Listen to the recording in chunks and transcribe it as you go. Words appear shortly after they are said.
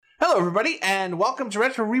Hello, everybody, and welcome to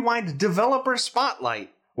Retro Rewind Developer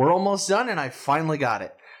Spotlight. We're almost done, and I finally got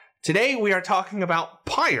it. Today, we are talking about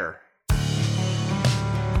Pyre.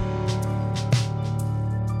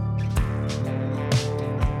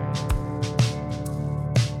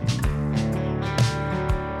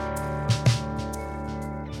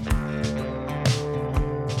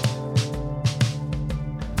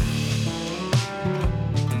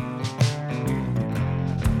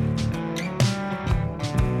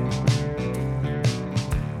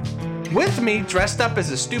 With me, dressed up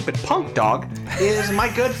as a stupid punk dog, is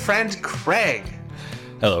my good friend Craig.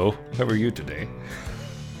 Hello, how are you today?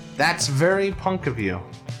 That's very punk of you.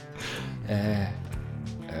 I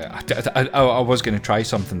was going to try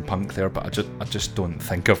something punk there, but I just don't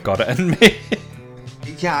think I've got it in me.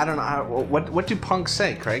 Yeah, I don't know. What do punks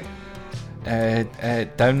say, Craig?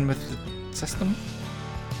 Down with the system?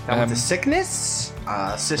 Down with the sickness?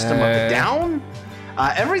 System of a down?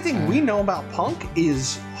 Everything we know about punk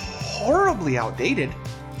is horribly outdated.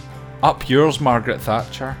 Up yours, Margaret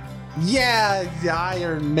Thatcher. Yeah, the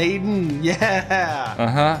Iron Maiden.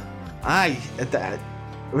 Yeah.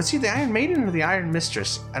 Was he the Iron Maiden or the Iron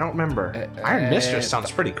Mistress? I don't remember. Iron Mistress sounds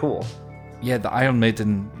pretty cool. Yeah, the Iron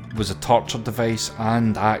Maiden was a torture device,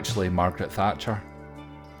 and actually Margaret Thatcher.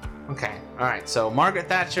 Okay, alright, so Margaret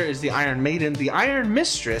Thatcher is the Iron Maiden. The Iron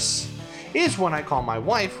Mistress is what I call my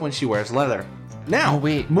wife when she wears leather. Now,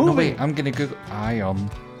 No, wait, I'm going to Google Iron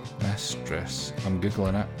Mistress. I'm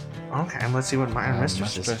Googling it. Okay, let's see what my Iron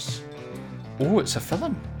Mistress is. Oh, it's a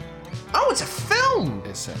film. Oh, it's a film!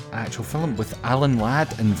 It's an actual film with Alan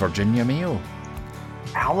Ladd and Virginia Mayo.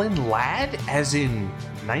 Alan Ladd? As in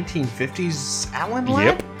 1950s Alan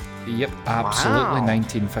Ladd? Yep, absolutely. Wow.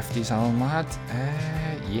 1950s Alan Ladd.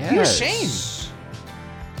 Yeah. You're ashamed.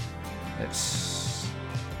 It's.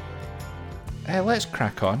 Let's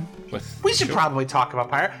crack on with. We should probably talk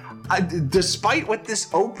about Pyre. Despite what this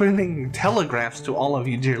opening telegraphs to all of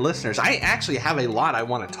you dear listeners, I actually have a lot I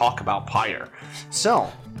want to talk about Pyre. So,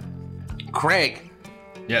 Craig,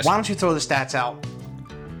 Yes. why don't you throw the stats out?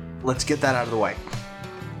 Let's get that out of the way.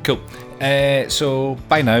 Cool. So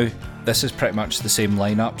by now, this is pretty much the same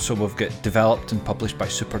lineup. So we've got developed and published by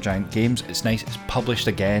Supergiant Games. It's nice. It's published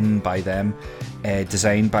again by them.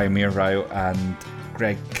 Designed by Amir Rao and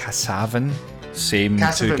Greg Kasavin. Same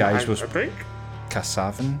two guys was. I think.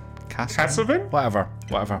 Kasavin?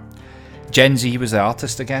 Whatever. Gen Z was the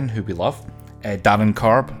artist again, who we love. Darren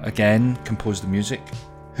Korb, again, composed the music,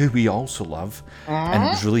 who we also love. And it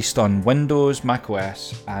was released on Windows,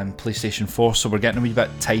 macOS, and PlayStation 4, so we're getting a wee bit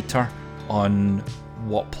tighter on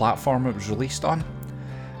what platform it was released on.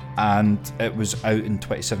 And it was out in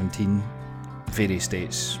 2017, various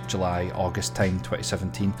dates, July, August time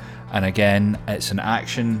 2017. And again, it's an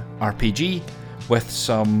action RPG with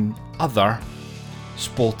some other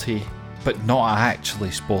sporty, but not actually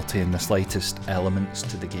sporty in the slightest, elements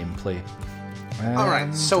to the gameplay.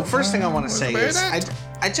 Alright, so first thing I want to say is,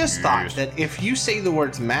 I just thought that if you say the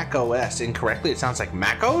words Mac OS incorrectly, it sounds like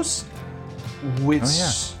Macos, which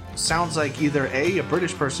sounds like either A, a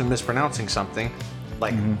British person mispronouncing something,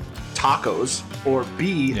 like tacos, or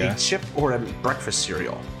B, a chip or a breakfast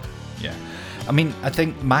cereal. Yeah. I mean, I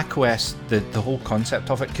think macOS, the whole concept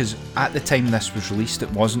of it, because at the time this was released, it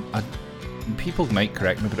wasn't people might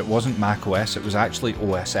correct me, but it wasn't macOS, it was actually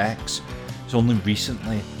OS X. It's only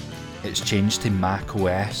recently it's changed to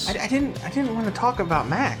macOS. I didn't want to talk about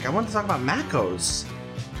Mac. I wanted to talk about Macos.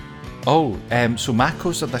 Oh, so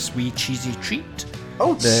Macos are this wee cheesy treat.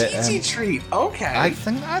 Oh, cheesy treat. Okay. I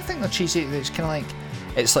think the cheesy. It's kind of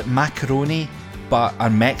like it's like macaroni, but a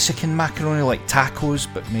Mexican macaroni, like tacos,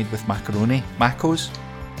 but made with macaroni. Macos.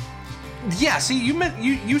 Yeah. See,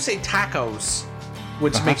 you say tacos,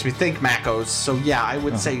 which makes me think Macos. So yeah, I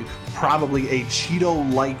would say probably a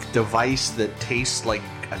Cheeto-like device that tastes like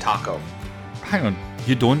a taco. Hang on,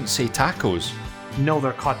 you don't say tacos? No,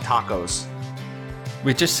 they're called tacos.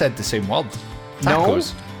 We just said the same word.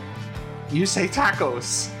 Tacos. No, you say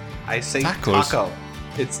tacos. I say tacos. Taco.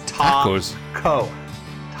 It's Tacos. Taco.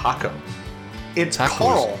 It's Tacos.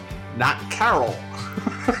 Carl, not Carol.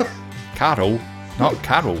 Carol, not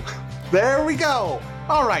Carol. There we go.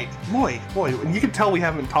 All right, boy, you can tell we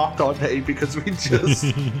haven't talked all day because we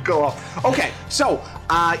just go off. Okay, so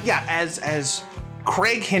as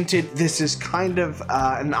Craig hinted, this is kind of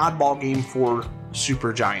an oddball game for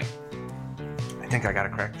Supergiant. I think I got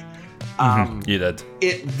it correct. You did.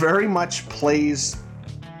 It very much plays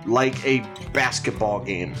like a basketball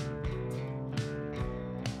game,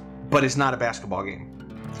 but it's not a basketball game.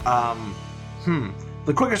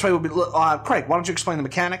 The quickest way would be, Craig, why don't you explain the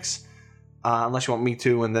mechanics? Unless you want me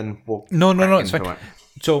to, and then we'll... No, it's fine.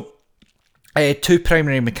 So, Two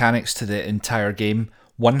primary mechanics to the entire game.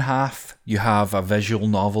 One half, you have a visual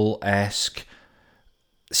novel-esque,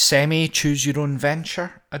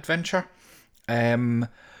 semi-choose-your-own-adventure.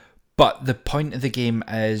 But the point of the game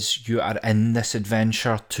is you are in this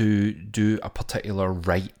adventure to do a particular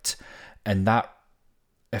rite. And that,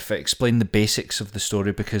 if I explain the basics of the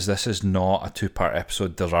story, because this is not a 2-part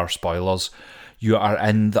episode, there are spoilers. You are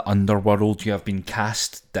in the underworld, you have been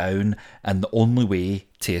cast down, and the only way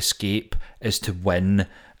to escape is to win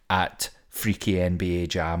at Freaky NBA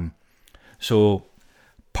Jam. So,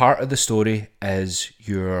 part of the story is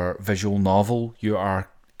your visual novel. You are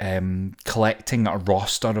collecting a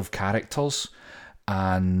roster of characters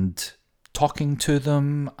and talking to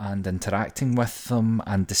them and interacting with them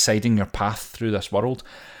and deciding your path through this world.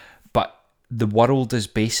 But the world is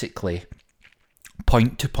basically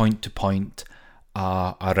point to point to point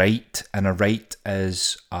a rite, and a rite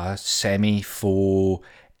is a semi-faux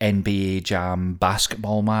NBA Jam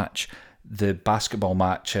basketball match. The basketball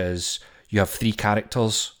match is you have 3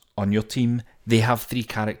 characters on your team, they have 3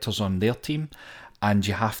 characters on their team, and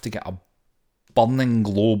you have to get a burning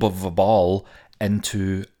globe of a ball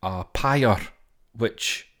into a pyre,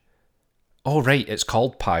 which, oh right, it's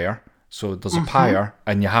called Pyre. So there's a pyre,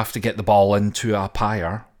 and you have to get the ball into a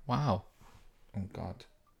pyre. Wow. Oh, God.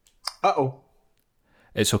 Uh-oh.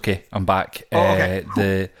 It's okay, I'm back. Okay.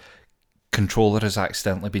 The controller has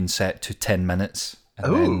accidentally been set to 10 minutes,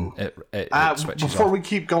 and then it switches before off. we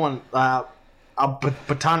keep going, I'll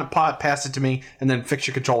pass it to me, and then fix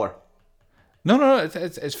your controller. No,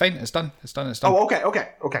 it's fine. It's done. Oh,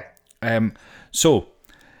 okay. So,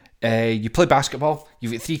 you play basketball.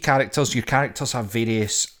 You've got 3 characters. Your characters have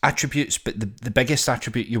various attributes, but the biggest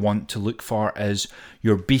attribute you want to look for is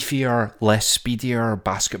your beefier, less speedier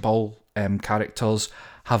basketball characters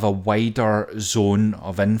have a wider zone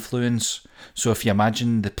of influence. So if you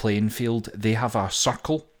imagine the playing field, they have a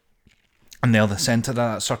circle, and they're the centre of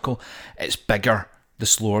that circle. It's bigger the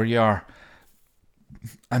slower you are.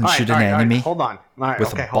 I'm shooting an enemy. Hold on.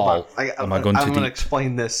 With a ball. I'm going to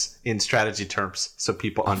explain this in strategy terms so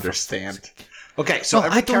people understand. Okay, so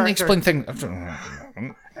I don't explain things.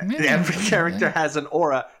 Every character has an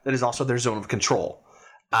aura that is also their zone of control.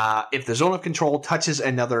 If the zone of control touches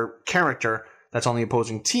another character that's on the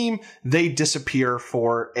opposing team, they disappear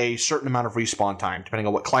for a certain amount of respawn time. Depending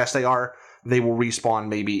on what class they are, they will respawn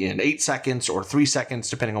maybe in 8 seconds or 3 seconds,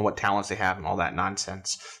 depending on what talents they have and all that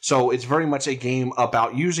nonsense. So it's very much a game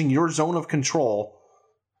about using your zone of control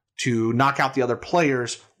to knock out the other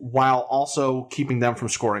players while also keeping them from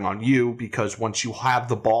scoring on you, because once you have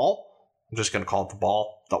the ball, I'm just going to call it the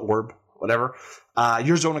ball, the orb, whatever,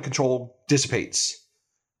 your zone of control dissipates.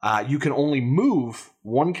 You can only move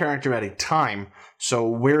one character at a time, so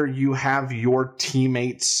where you have your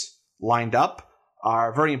teammates lined up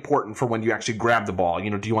are very important for when you actually grab the ball.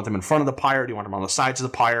 Do you want them in front of the pyre? Do you want them on the sides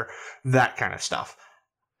of the pyre? That kind of stuff.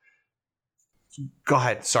 Go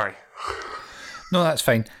ahead, sorry. No, that's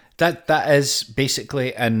fine. That is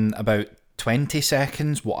basically in about 20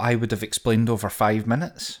 seconds what I would have explained over 5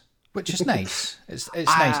 minutes, which is nice. It's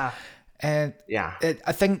nice. Yeah.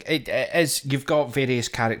 I think it is. You've got various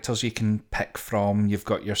characters you can pick from. You've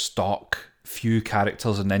got your stock few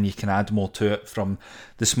characters, and then you can add more to it, from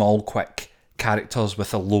the small, quick characters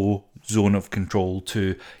with a low zone of control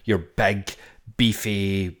to your big,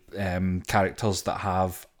 beefy characters that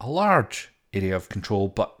have a large area of control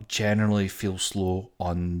but generally feel slow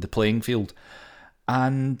on the playing field.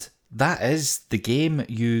 And that is the game.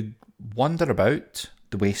 You wander about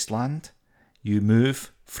the wasteland, you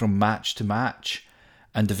move from match to match,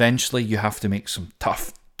 and eventually you have to make some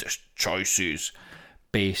tough choices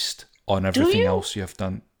based on everything else you have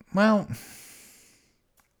done. Well,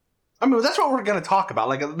 I mean, that's what we're going to talk about.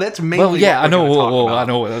 Like, that's mainly. Well, yeah, what we're gonna talk about. I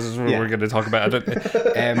know. This is what we're going to talk about.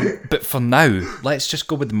 But for now, let's just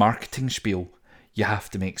go with the marketing spiel. You have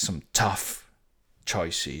to make some tough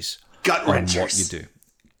choices on what you do.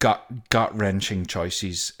 Gut wrenching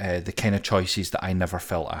choices. The kind of choices that I never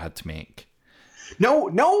felt I had to make. No!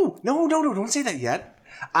 Don't say that yet.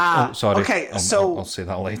 Sorry. Okay, I'll say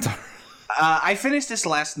that later. I finished this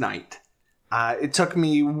last night. It took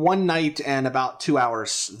me one night and about 2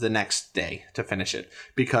 hours the next day to finish it,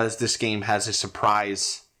 because this game has a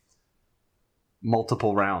surprise,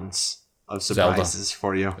 multiple rounds of surprises Zelda.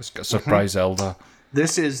 For you. It's got surprise Zelda.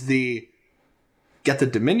 This is the get the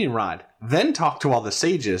Dominion Rod, then talk to all the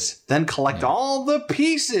sages, then collect all the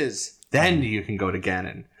pieces, then you can go to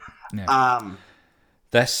Ganon. Yeah.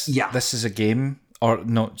 This is a game, or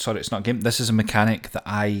no, sorry, it's not a game. This is a mechanic that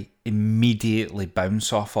I immediately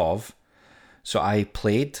bounce off of. So I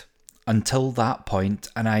played until that point,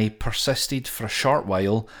 and I persisted for a short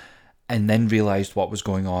while and then realised what was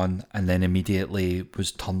going on, and then immediately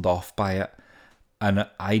was turned off by it. And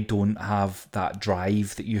I don't have that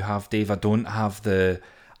drive that you have, Dave. I don't have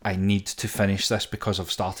I need to finish this because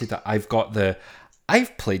I've started it.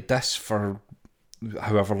 I've played this for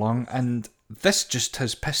however long, and this just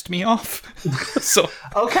has pissed me off. So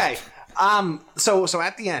okay. So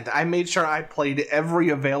at the end, I made sure I played every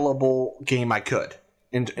available game I could,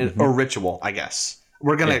 or ritual, I guess.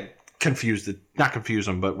 We're gonna not confuse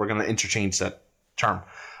them, but we're gonna interchange that term.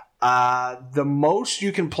 The most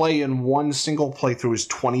you can play in one single playthrough is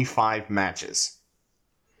 25 matches.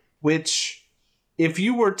 Which, if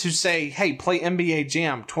you were to say, "Hey, play NBA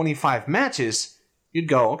Jam 25 matches," you'd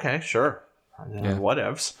go, "Okay, sure,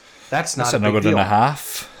 whatevs." That's not a big deal. That's an hour and a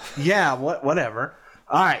half. Yeah, whatever.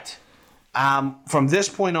 All right. From this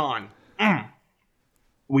point on,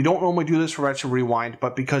 we don't normally do this for Retro Rewind,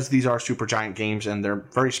 but because these are Supergiant games and they're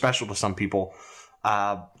very special to some people,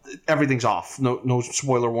 everything's off. No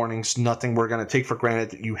spoiler warnings, nothing. We're going to take for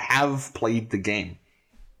granted that you have played the game.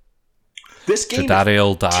 This game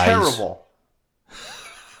is terrible.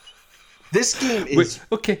 This game is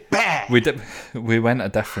bad. We went a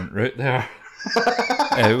different route there.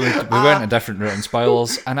 We went a different route in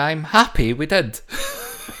spoilers, and I'm happy we did.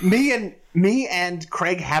 Me and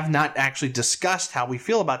Craig have not actually discussed how we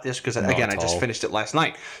feel about this because, again, I just finished it last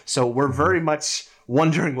night. So we're very much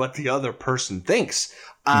wondering what the other person thinks.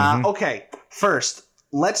 Okay, first,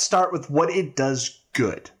 let's start with what it does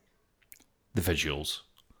good. The visuals.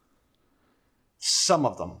 Some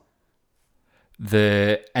of them.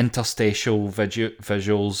 The interstitial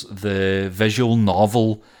visuals, the visual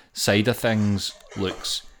novel side of things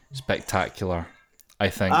looks spectacular, I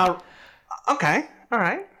think. Okay, all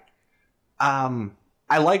right.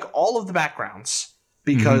 I like all of the backgrounds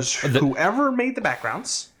because whoever made the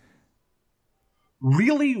backgrounds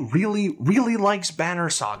really, really, really likes Banner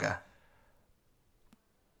Saga.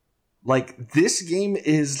 Like, this game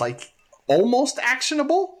is like almost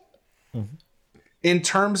actionable in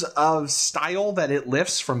terms of style that it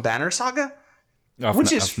lifts from Banner Saga.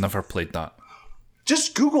 I've never played that.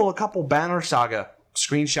 Just Google a couple Banner Saga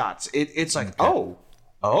screenshots. It's like, oh.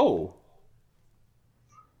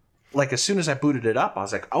 Like, as soon as I booted it up, I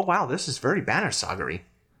was like, oh, wow, this is very Banner Saga-y.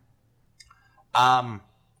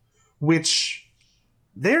 Which,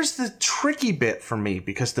 there's the tricky bit for me,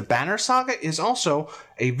 because the Banner Saga is also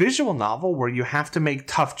a visual novel where you have to make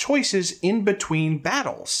tough choices in between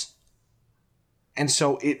battles. And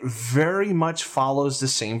so it very much follows the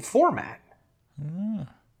same format.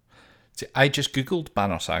 See, I just Googled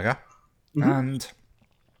Banner Saga, and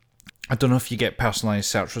I don't know if you get personalised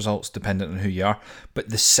search results dependent on who you are, but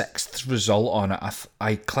the 6th result on it,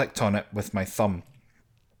 I clicked on it with my thumb,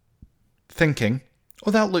 thinking,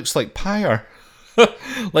 oh, that looks like Pyre.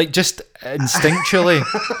 Like, just instinctually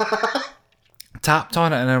tapped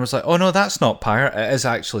on it, and I was like, oh no, that's not Pyre. It is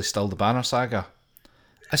actually still the Banner Saga.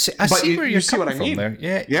 I see where you're coming from there.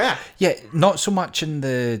 Yeah. Not so much in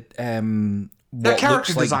the what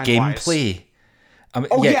looks like gameplay.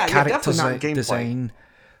 Character design,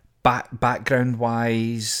 background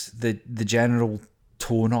wise, the general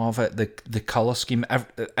tone of it, the color scheme,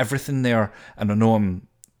 everything there. And I know I'm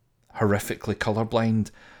horrifically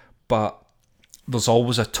colorblind, but there's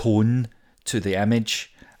always a tone to the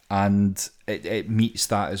image, and it meets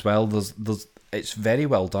that as well. It's very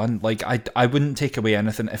well done. Like, I wouldn't take away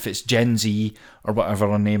anything if it's Gen Z or whatever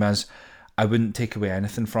her name is. I wouldn't take away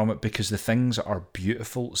anything from it because the things are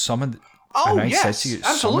beautiful. Said to you, absolutely.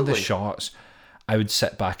 Some of the shots I would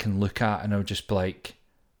sit back and look at, and I would just be like,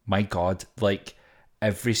 my God, like,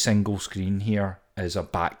 every single screen here is a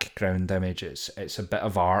background image. It's a bit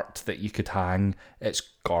of art that you could hang. It's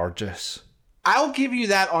gorgeous. I'll give you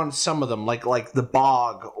that on some of them, like the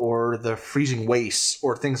bog or the freezing wastes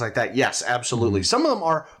or things like that. Yes, absolutely. Some of them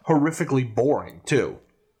are horrifically boring too.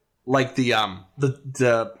 Like the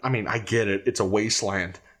I mean, I get it. It's a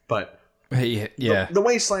wasteland, but yeah. The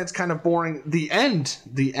wasteland's kind of boring. The end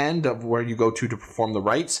of where you go to perform the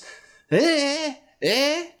rites, or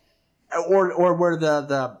where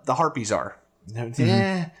the harpies are.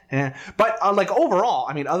 But like, overall,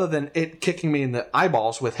 I mean, other than it kicking me in the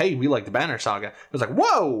eyeballs with, hey, we like the Banner Saga, it was like,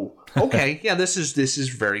 whoa, okay, yeah, this is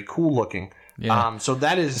very cool looking. So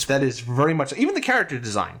that is very much, even the character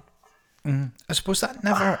design. I suppose that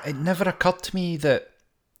it never occurred to me that,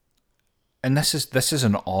 and this is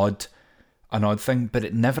an odd thing, but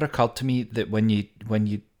it never occurred to me that when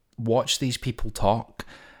you watch these people talk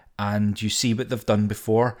and you see what they've done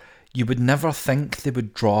before, you would never think they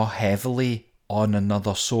would draw heavily on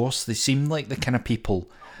another source. They seem like the kind of people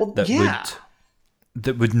that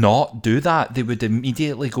would not do that. They would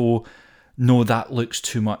immediately go, no, that looks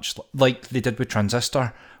too much like they did with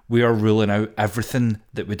Transistor. We are ruling out everything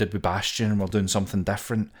that we did with Bastion and we're doing something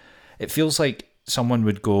different. It feels like someone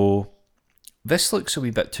would go, this looks a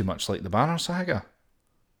wee bit too much like the Banner Saga.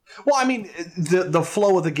 Well, I mean, the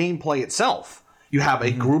flow of the gameplay itself. You have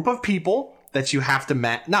a group of people that you have to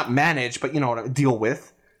not manage, but deal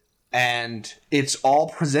with. And it's all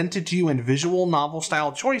presented to you in visual novel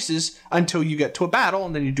style choices until you get to a battle,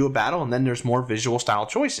 and then you do a battle, and then there's more visual style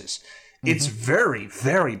choices. It's very,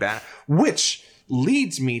 very bad, which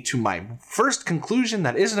leads me to my first conclusion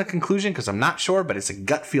that isn't a conclusion because I'm not sure, but it's a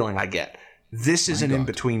gut feeling I get. This is an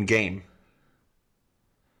in-between game.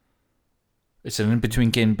 It's an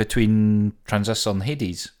in-between game between Transistor and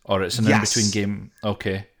Hades? Or it's an in-between game?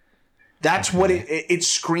 Okay. That's what it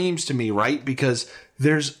screams to me, right? Because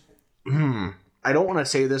there's... I don't want to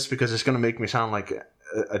say this because it's going to make me sound like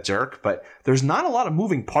a jerk, but there's not a lot of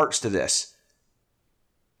moving parts to this.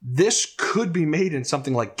 This could be made in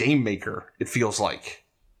something like Game Maker, it feels like.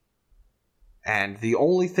 And the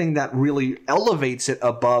only thing that really elevates it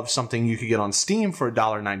above something you could get on Steam for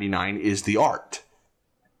 $1.99 is the art.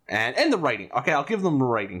 And the writing. Okay, I'll give them the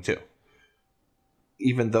writing too.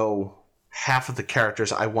 Even though half of the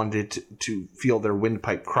characters I wanted to feel their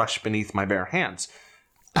windpipe crush beneath my bare hands.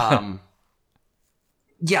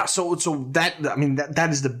 Yeah, so that, I mean, that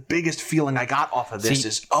is the biggest feeling I got off of this.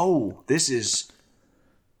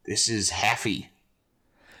 This is halfy.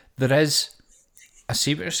 There is, I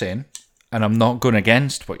see what you're saying, and I'm not going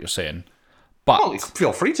against what you're saying, but...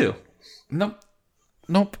 feel free to.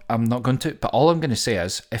 Nope, I'm not going to. But all I'm going to say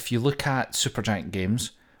is, if you look at Supergiant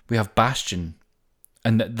Games, we have Bastion,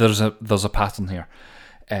 and there's a pattern here.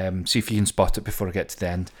 See if you can spot it before I get to the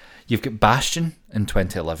end. You've got Bastion in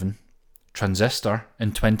 2011, Transistor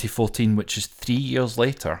in 2014, which is 3 years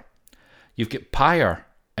later. You've got Pyre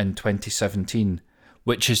in 2017,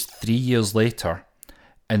 which is 3 years later.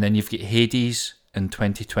 And then you've got Hades in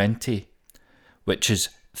 2020, which is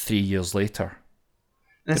 3 years later.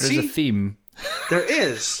 There is a theme. There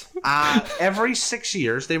is. Every 6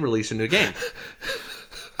 years, they release a new game.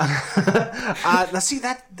 Now, see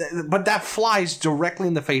but that flies directly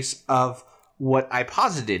in the face of what I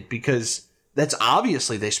posited, because that's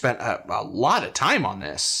obviously they spent a lot of time on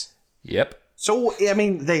this. Yep. So, I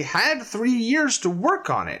mean, they had 3 years to work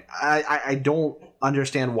on it. I don't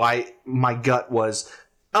understand why my gut was,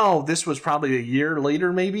 this was probably a year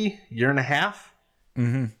later, maybe year and a half.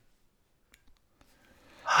 Mm-hmm.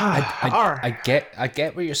 I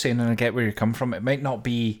get what you're saying, and I get where you're coming from. It might not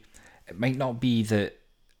be that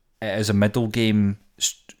it is a middle game.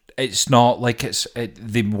 It's not like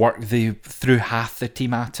they threw half the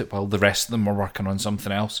team at it while the rest of them were working on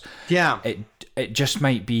something else. Yeah. It just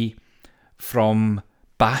might be from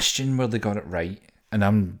Bastion where they got it right, and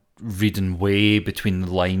I'm reading way between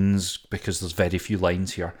the lines because there's very few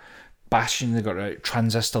lines here. Bastion, they got it right.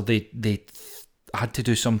 Transistor, they had to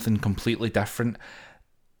do something completely different.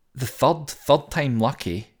 The third time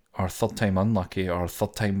lucky, or third time unlucky, or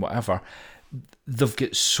third time whatever, they've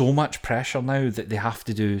got so much pressure now that they have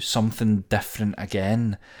to do something different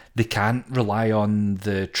again. They can't rely on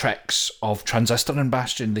the tricks of Transistor and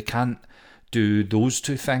Bastion. They can't do those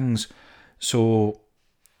two things. So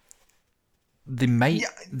they might...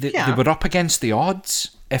 They were up against the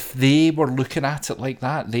odds. If they were looking at it like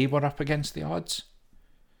that, they were up against the odds.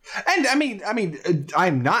 And I mean,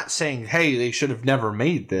 I'm not saying, hey, they should have never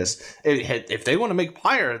made this. If they want to make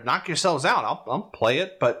Pyre, knock yourselves out. I'll play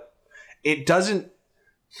it, but it doesn't.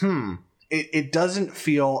 It doesn't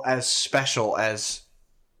feel as special as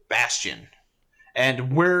Bastion,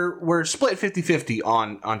 and we're split 50-50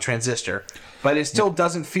 on Transistor, but it still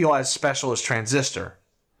doesn't feel as special as Transistor.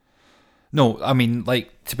 No, I mean,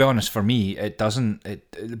 like, to be honest, for me, it doesn't.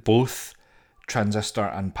 Both Transistor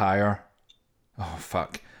and Pyre. Oh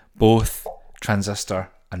fuck. Both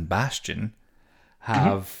Transistor and Bastion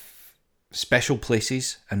have special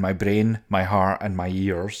places in my brain, my heart, and my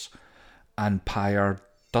ears, and Pyre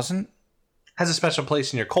doesn't. Has a special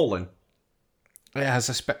place in your colon. It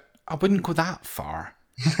has I wouldn't go that far.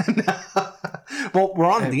 Well,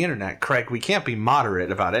 we're on the internet, Craig. We can't be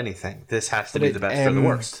moderate about anything. This has to be the best or the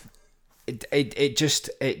worst.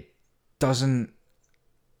 It doesn't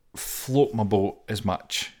float my boat as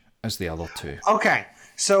much as the other two. Okay.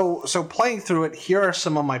 So playing through it, here are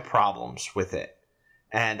some of my problems with it.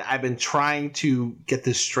 And I've been trying to get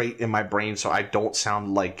this straight in my brain so I don't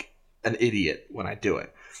sound like an idiot when I do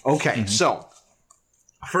it. Okay, so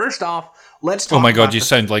first off, let's talk about... Oh my god, you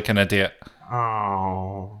sound like an idiot.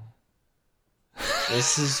 Oh.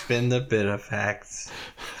 This has been the bit effect.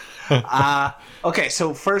 Okay,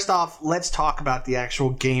 so first off, let's talk about the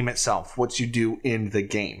actual game itself, what you do in the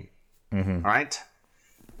game. All right.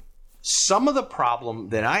 Some of the problem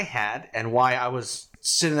that I had and why I was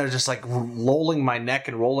sitting there just like lolling my neck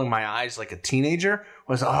and rolling my eyes like a teenager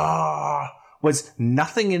was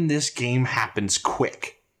nothing in this game happens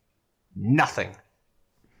quick. Nothing.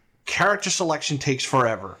 Character selection takes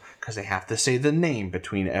forever because they have to say the name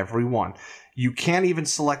between every one. You can't even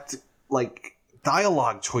select like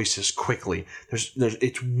dialogue choices quickly.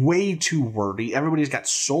 It's way too wordy. Everybody's got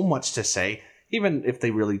so much to say, even if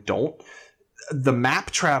they really don't. The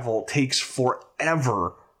map travel takes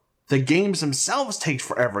forever. The games themselves take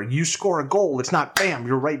forever. You score a goal, it's not bam,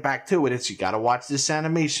 you're right back to it. It's you got to watch this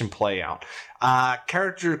animation play out.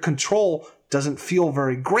 Character control doesn't feel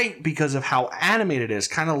very great because of how animated it is,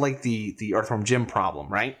 kind of like the Earthworm Jim problem,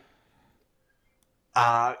 right?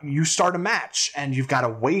 You start a match and you've got to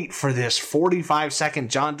wait for this 45-second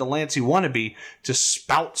John Delancey wannabe to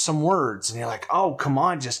spout some words, and you're like, oh, come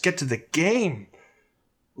on, just get to the game.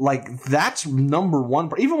 Like, that's number one.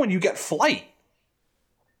 Even when you get flight,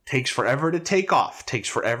 takes forever to take off, takes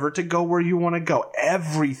forever to go where you want to go.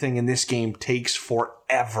 Everything in this game takes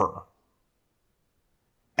forever.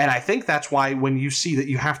 And I think that's why when you see that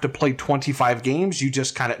you have to play 25 games, you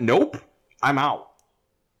just kind of, nope, I'm out.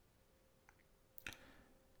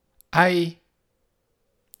 I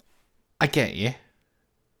get you.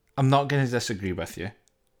 I'm not going to disagree with you.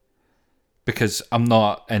 Because I'm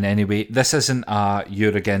not in any way... This isn't a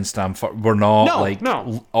you're against them. We're not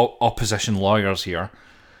opposition lawyers here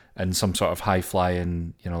in some sort of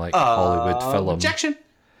high-flying, Hollywood film.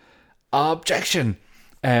 Objection!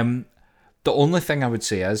 The only thing I would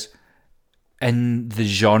say is, in the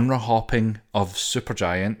genre hopping of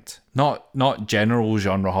Supergiant, not general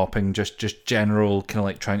genre hopping, just general kind of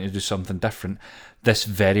like trying to do something different, this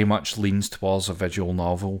very much leans towards a visual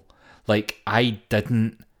novel. Like, I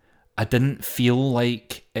didn't feel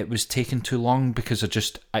like it was taking too long because I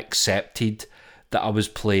just accepted that I was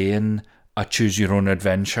playing a choose your own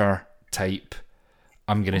adventure type.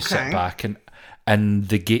 I'm going to sit back and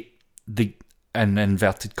the in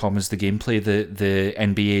inverted commas, the gameplay, the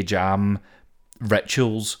NBA Jam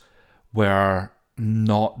rituals were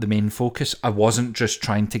not the main focus. I wasn't just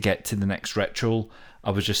trying to get to the next ritual.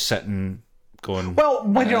 I was just sitting going... Well,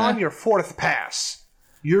 when you're on your fourth pass,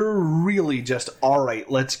 you're really just, all right,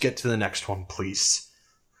 let's get to the next one, please.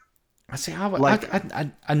 I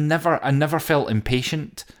never felt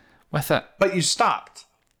impatient with it. But you stopped.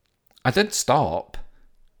 I did stop.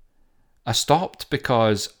 I stopped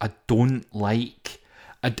because I don't like...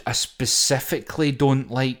 I specifically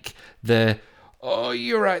don't like the... Oh,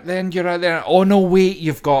 you're right there. Oh, no, wait,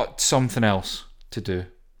 you've got something else to do.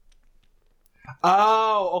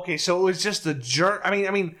 Oh, okay, so it was just the jerk... I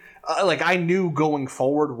mean, I knew going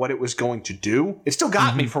forward what it was going to do. It still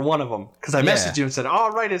got me for one of them, because I messaged you and said,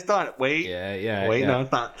 all right, it's done. Wait, no,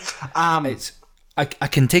 it's not. I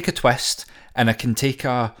can take a twist, and I can take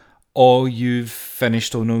a... Oh, you've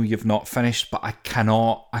finished. Oh, no, you've not finished. But I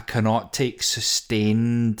cannot take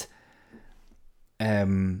sustained.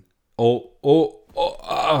 And the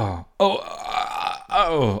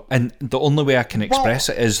only way I can express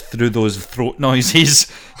it is through those throat noises.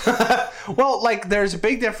 Well, there's a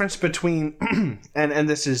big difference between, and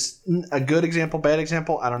this is a good example, bad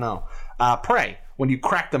example, I don't know. Prey, when you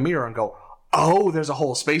crack the mirror and go, oh, there's a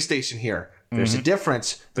whole space station here. There's a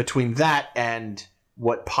difference between that and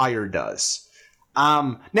what Pyre does.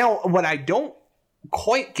 Now, what I don't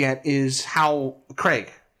quite get is how,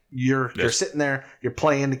 Craig, you're sitting there, you're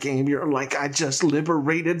playing the game, you're like, I just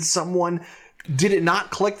liberated someone. Did it not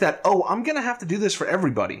click that, oh, I'm going to have to do this for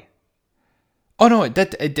everybody? Oh, no, it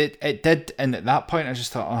did. And at that point, I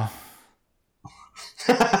just thought,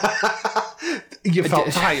 oh. You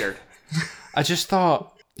felt tired. I just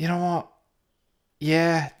thought, you know what?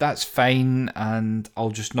 Yeah, that's fine, and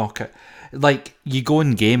I'll just knock it. Like, you go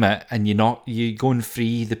and game it, and you go and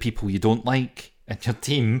free the people you don't like in your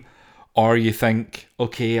team, or you think,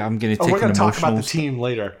 okay, I'm going to take an emotional... We're going to talk about the team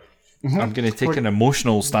later. I'm going to take an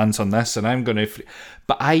emotional stance on this, and I'm going to...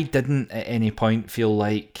 But I didn't at any point feel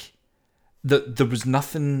like... There was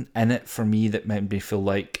nothing in it for me that made me feel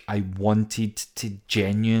like I wanted to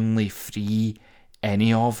genuinely free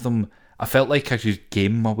any of them. I felt like I could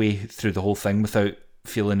game my way through the whole thing without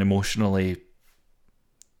feeling emotionally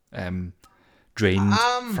drained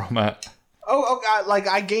from it.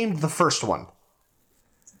 I gamed the first one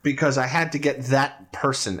because I had to get that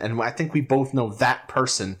person, and I think we both know that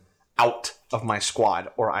person, out of my squad,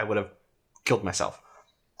 or I would have killed myself.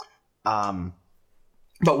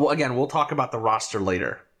 But again, we'll talk about the roster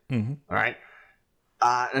later. Mm-hmm. All right.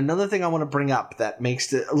 Another thing I want to bring up that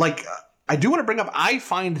makes it I do want to bring up, I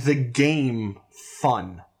find the game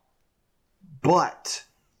fun, but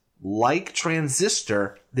like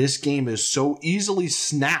Transistor, this game is so easily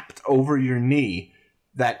snapped over your knee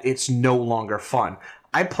that it's no longer fun.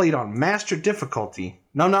 I played on Master Difficulty.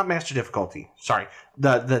 No, not Master Difficulty. Sorry.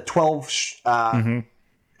 The 12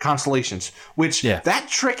 constellations, which that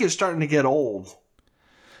trick is starting to get old.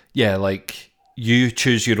 Yeah, like you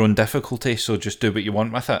choose your own difficulty, so just do what you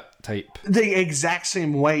want with it type. The exact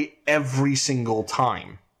same way every single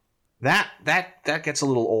time. That gets a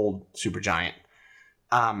little old, Supergiant.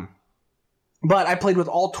 But I played with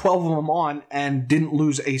all 12 of them on and didn't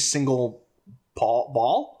lose a single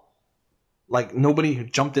ball. Like, nobody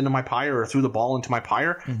jumped into my Pyre or threw the ball into my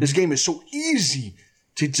Pyre. Mm-hmm. This game is so easy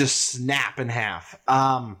to just snap in half.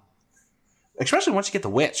 Especially once you get the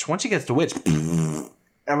Witch. Once you get the Witch,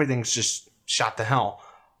 everything's just shot to hell.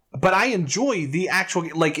 But I enjoy the actual...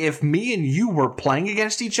 Like, if me and you were playing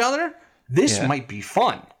against each other, this might be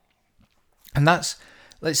fun. And that's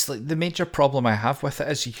like the major problem I have with it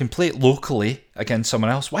is you can play it locally against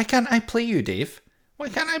someone else. Why can't I play you, Dave? Why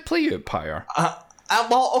can't I play you at Pyre?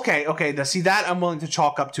 Well, okay. To see that, I'm willing to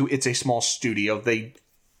chalk up to it's a small studio. They,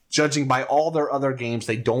 judging by all their other games,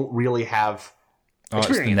 they don't really have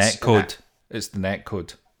experience. It's the netcode. It's the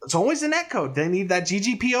netcode. It's always the netcode. They need that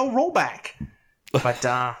GGPO rollback. But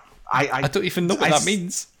I don't even know what that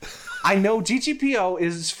means. I know GGPO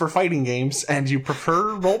is for fighting games, and you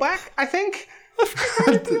prefer rollback, I think.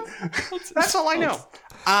 That's all I know.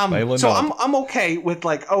 So I'm okay with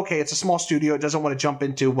it's a small studio. It doesn't want to jump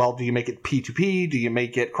into, well, do you make it P2P? Do you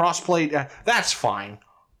make it crossplay? That's fine.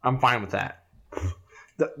 I'm fine with that.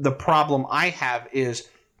 The problem I have is,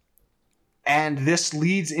 and this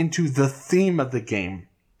leads into the theme of the game,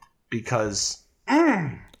 because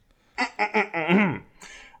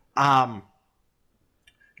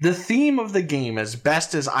the theme of the game, as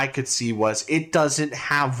best as I could see, was it doesn't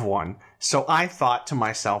have one. So I thought to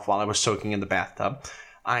myself while I was soaking in the bathtub,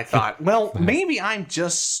 I thought, well, maybe I'm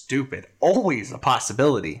just stupid. Always a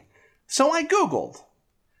possibility. So I Googled.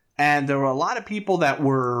 And there were a lot of people that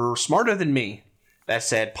were smarter than me that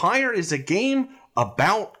said Pyre is a game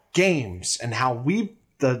about games and how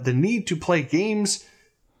the need to play games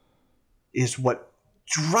is what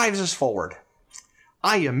drives us forward.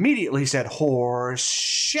 I immediately said, horse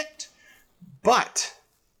shit. But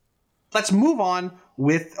let's move on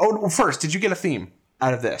with... Oh, first, did you get a theme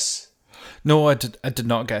out of this? No, I did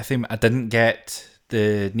not get a theme. I didn't get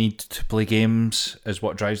the need to play games as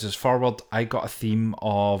what drives us forward. I got a theme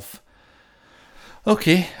of,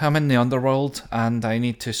 okay, I'm in the underworld and I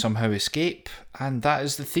need to somehow escape, and that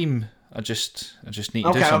is the theme. I just need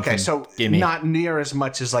to do something. Okay, so gamey. Not near as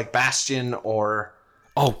much as like Bastion or...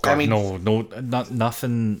 Oh God, no,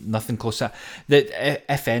 nothing close to that.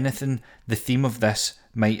 If anything, the theme of this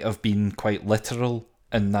might have been quite literal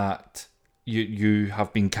in that you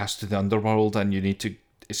have been cast to the underworld and you need to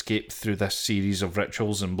escape through this series of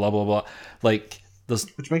rituals and blah blah blah. Like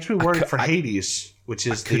which makes me worried for Hades, which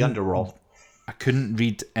is the underworld. I couldn't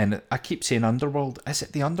read, and I keep saying underworld. Is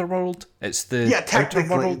it the underworld? It's the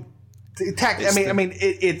technically.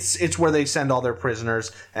 It's where they send all their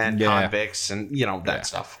prisoners and convicts and that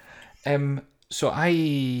stuff. So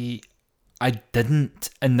I didn't,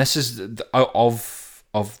 and this is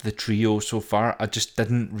of the trio so far. I just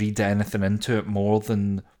didn't read anything into it more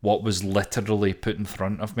than what was literally put in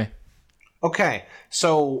front of me. Okay,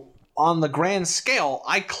 so on the grand scale,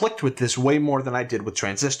 I clicked with this way more than I did with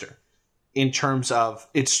Transistor. In terms of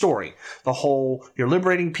its story, the whole you're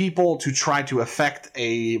liberating people to try to effect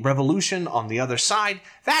a revolution on the other side,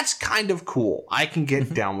 that's kind of cool. I can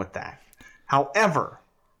get down with that. However,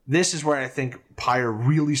 this is where I think Pyre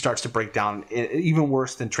really starts to break down, even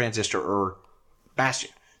worse than Transistor or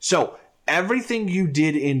Bastion. So everything you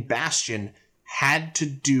did in Bastion had to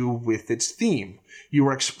do with its theme. You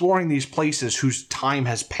were exploring these places whose time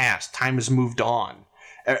has passed, time has moved on.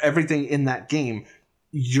 Everything in that game,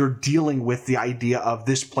 you're dealing with the idea of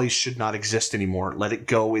this place should not exist anymore. Let it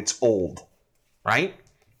go. It's old. Right?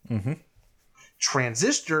 Mm-hmm.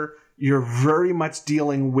 Transistor, you're very much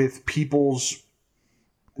dealing with people's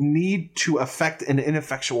need to affect an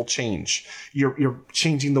ineffectual change. You're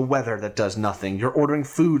changing the weather that does nothing. You're ordering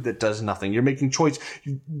food that does nothing. You're making choice.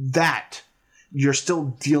 That, you're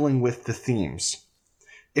still dealing with the themes.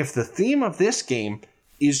 If the theme of this game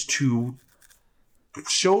is to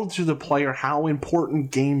show to the player how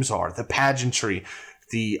important games are, the pageantry,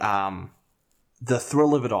 the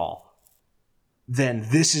thrill of it all, then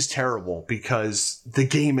this is terrible because the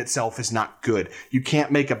game itself is not good. You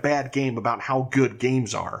can't make a bad game about how good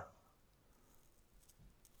games are.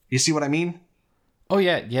 You see what I mean? Oh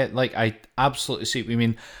yeah, like I absolutely see what you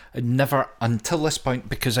mean. I never, until this point,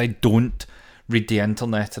 because I don't read the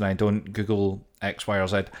internet and I don't Google X, Y, or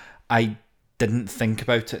Z. I didn't think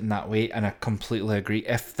about it in that way, and I completely agree.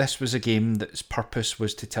 If this was a game that's purpose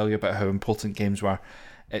was to tell you about how important games were,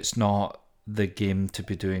 it's not the game to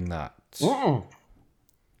be doing that. Mm-mm.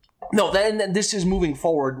 No, then this is moving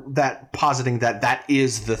forward, that positing that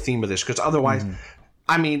is the theme of this, because otherwise,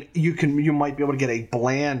 I mean, you might be able to get a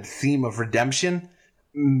bland theme of redemption,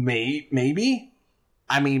 maybe.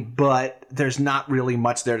 I mean, but there's not really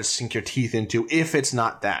much there to sink your teeth into if it's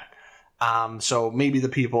not that. So maybe the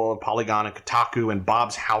people of Polygon and Kotaku and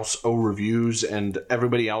Bob's House O Reviews and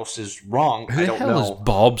everybody else is wrong. Who I don't the hell know. is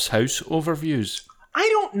Bob's House Overviews? I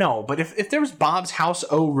don't know, but if there was Bob's House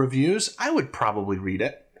O Reviews, I would probably read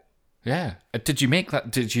it. Yeah. Did you make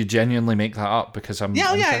that? Did you genuinely make that up? Because I'm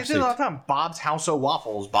Yeah, interested. I did it all the time. Bob's House of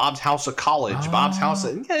Waffles, Bob's House of College, Bob's House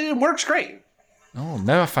of... Yeah, it works great. Oh,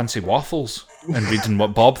 now I fancy waffles and reading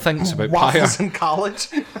what Bob thinks about Waffles Pyre. in college.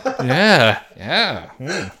 Yeah.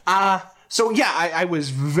 So yeah, I was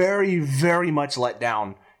very, very much let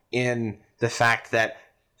down in the fact that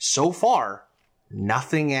so far,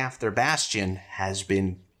 nothing after Bastion has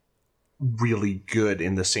been really good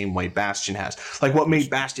in the same way Bastion has. Like what made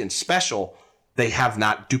Bastion special, they have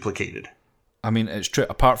not duplicated. I mean, it's true.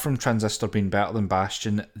 Apart from Transistor being better than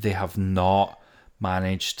Bastion, they have not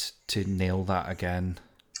managed to nail that again.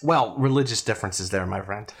 Well, religious differences there, my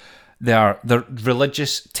friend. They're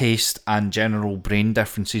religious taste and general brain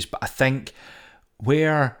differences, but I think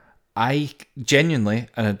where I genuinely,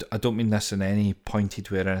 and I don't mean this in any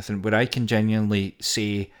pointed way or anything, where I can genuinely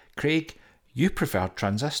say, Craig, you preferred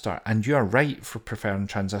Transistor, and you're right for preferring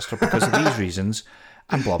Transistor because of these reasons,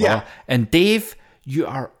 and blah, blah, blah. And Dave, you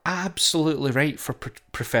are absolutely right for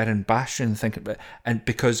preferring Bastion, and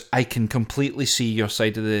because I can completely see your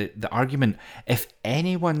side of the argument. If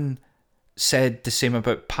anyone said the same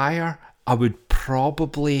about Pyre, I would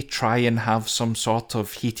probably try and have some sort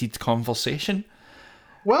of heated conversation.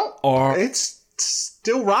 Well, or it's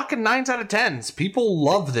still rocking 9s out of 10s. People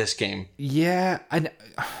love this game. Yeah, and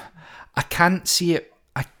I can't see it.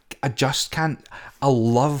 I just can't. I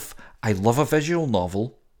love a visual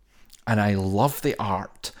novel, and I love the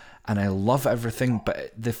art, and I love everything,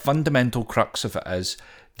 but the fundamental crux of it is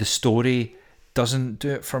the story doesn't do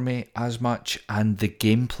it for me as much, and the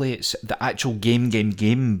gameplay, it's the actual game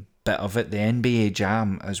bit of it, the NBA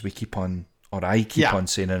Jam, as we keep on, or I keep on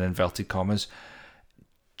saying in inverted commas,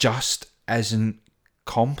 just isn't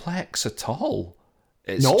complex at all.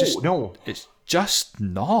 It's no. It's just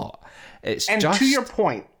not. It's and just... to your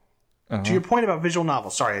point about visual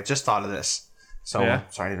novels, sorry, I just thought of this. So,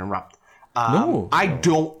 sorry to interrupt. I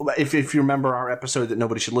don't, if you remember our episode that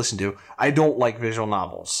nobody should listen to, I don't like visual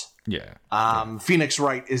novels. Yeah. Phoenix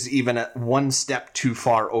Wright is even one step too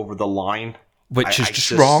far over the line. Which is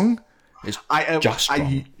just wrong. It's just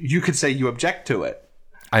wrong. You could say you object to it.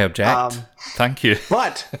 I object. Thank you.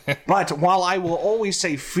 But while I will always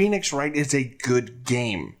say Phoenix Wright is a good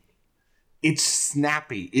game, it's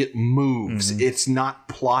snappy, it moves, it's not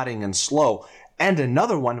plotting and slow. And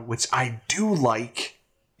another one, which I do like,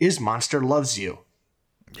 is Monster Loves You,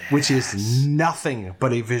 which is nothing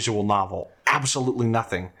but a visual novel. Absolutely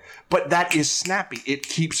nothing. But that is snappy. It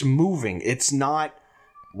keeps moving. It's not,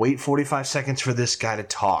 wait 45 seconds for this guy to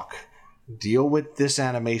talk. Deal with this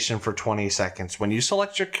animation for 20 seconds. When you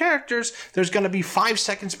select your characters, there's going to be 5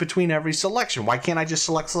 seconds between every selection. Why can't I just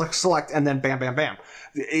select, and then bam, bam, bam?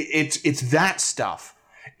 It's that stuff.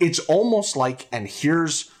 It's almost like, and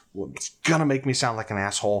here's what's going to make me sound like an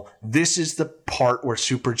asshole. This is the part where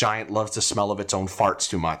Supergiant loves the smell of its own farts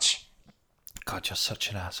too much. God, you're such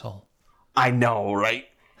an asshole. I know, right?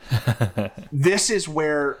 This is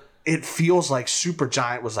where it feels like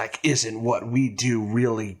Supergiant was like, isn't what we do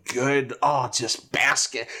really good? Oh, just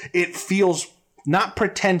basket. It feels not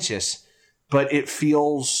pretentious, but it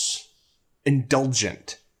feels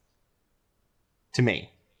indulgent to me.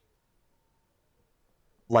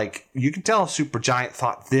 Like, you can tell Supergiant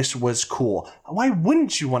thought this was cool. Why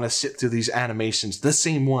wouldn't you want to sit through these animations, the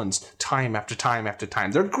same ones, time after time after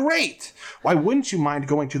time? They're great. Why wouldn't you mind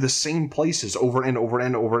going to the same places over and over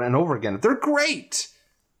and over and over again? They're great.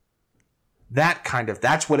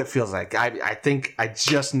 That's what it feels like. I think I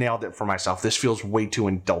just nailed it for myself. This feels way too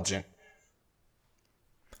indulgent.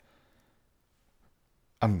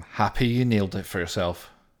 I'm happy you nailed it for yourself.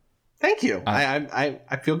 Thank you.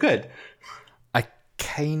 I feel good.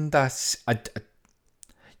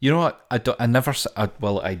 You know what? I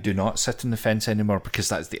do not sit on the fence anymore because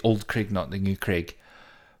that's the old Craig, not the new Craig.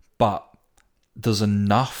 But there's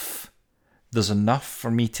enough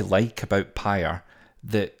for me to like about Pyre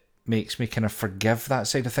that makes me kind of forgive that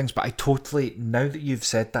side of things. But I totally, now that you've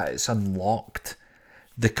said that, it's unlocked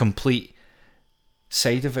the complete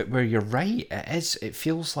side of it where you're right. It is. It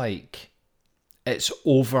feels like it's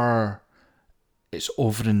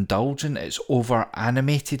overindulgent. It's over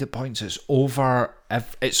animated at points. It's over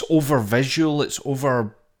visual. It's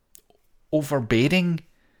overbearing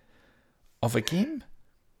of a game.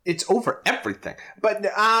 It's over everything. But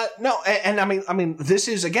no, and I mean, this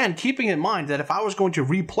is, again, keeping in mind that if I was going to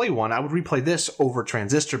replay one, I would replay this over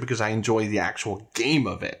Transistor because I enjoy the actual game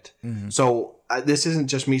of it. Mm-hmm. So this isn't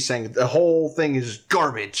just me saying the whole thing is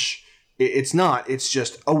garbage. It's not. It's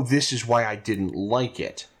just, this is why I didn't like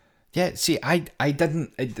it. Yeah, see, I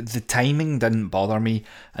didn't... The timing didn't bother me,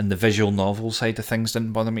 and the visual novel side of things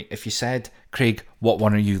didn't bother me. If you said, Craig, what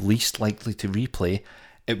one are you least likely to replay,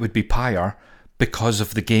 it would be Pyre, because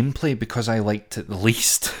of the gameplay, because I liked it the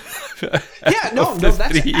least. Yeah, no,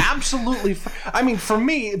 that's absolutely... I mean, for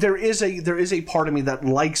me, there is a part of me that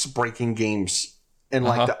likes breaking games, and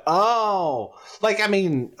like, I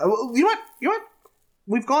mean, you know what?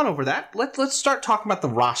 We've gone over that. Let's start talking about the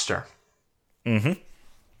roster. Mm-hmm.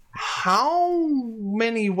 How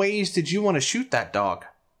many ways did you want to shoot that dog?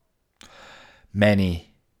 Many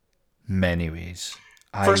ways.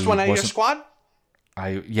 First one out of your squad?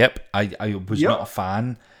 I was not a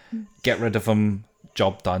fan. Get rid of him,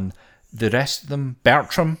 job done. The rest of them,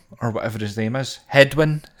 Bertram, or whatever his name is,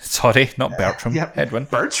 Hedwin, sorry, not Bertram, Hedwin.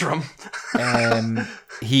 Bertram.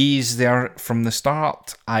 He's there from the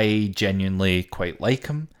start. I genuinely quite like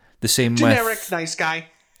him. The same generic nice guy.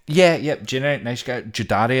 Yeah, generic nice guy.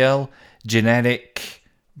 Judariel, generic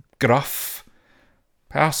gruff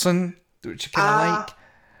person, which you kind of like.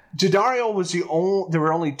 Judariel was there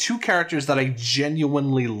were only two characters that I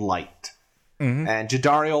genuinely liked. Mm-hmm. And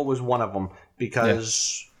Judariel was one of them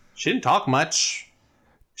because she didn't talk much.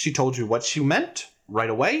 She told you what she meant right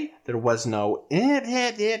away. There was no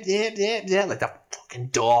like the fucking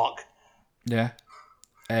dog. Yeah.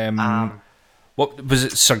 What was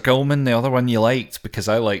it, Sir Gilman, the other one you liked? Because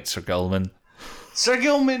I liked Sir Gilman. Sir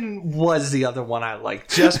Gilman was the other one I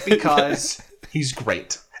liked, just because he's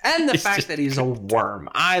great. And the fact that he's a worm.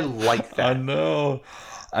 I like that. I know.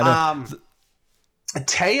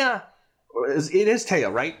 Taya, it is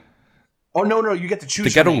Taya, right? Oh, no, you get to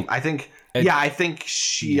choose her name. I think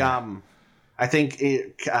she,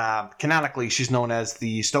 canonically she's known as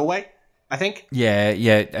the Stowaway, I think. Yeah,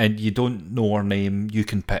 and you don't know her name. You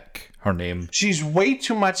can pick her name. She's way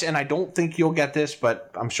too much, and I don't think you'll get this, but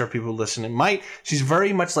I'm sure people listening might. She's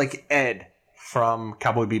very much like Ed from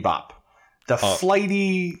Cowboy Bebop. The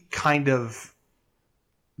flighty, kind of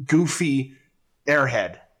goofy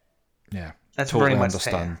airhead. Yeah. That's totally very much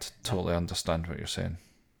understand. Totally understand what you're saying.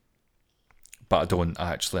 But I don't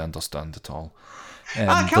actually understand at all.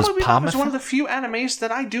 Cowboy Bebop is one of the few animes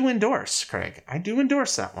that I do endorse, Craig. I do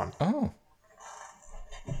endorse that one. Oh.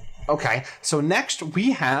 Okay, so next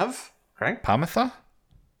we have... Craig? Pamitha?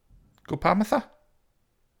 Go Pamitha?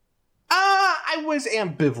 I was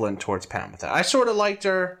ambivalent towards Pamitha. I sort of liked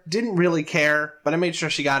her, didn't really care, but I made sure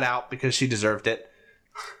she got out because she deserved it.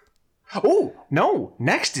 Oh, no,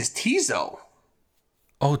 next is Tizo.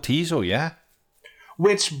 Oh, Tizo, yeah.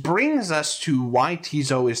 Which brings us to why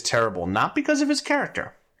Tizo is terrible. Not because of his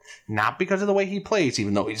character. Not because of the way he plays,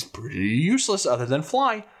 even though he's pretty useless other than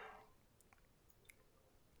fly.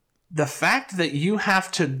 The fact that you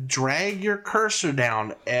have to drag your cursor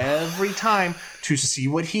down every time to see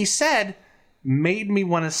what he said made me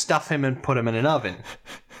want to stuff him and put him in an oven.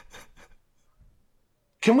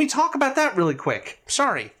 Can we talk about that really quick?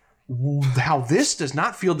 Sorry. How this does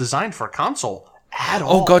not feel designed for a console at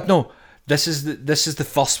all. Oh god, no. This is the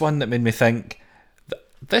first one that made me think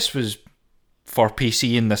this was for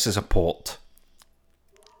PC and this is a port.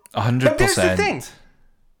 100%. But there's the thing.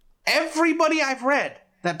 Everybody I've read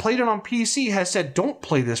that played it on PC has said, don't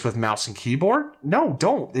play this with mouse and keyboard. No,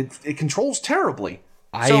 don't. It controls terribly.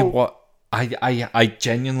 I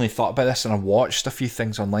genuinely thought about this, and I watched a few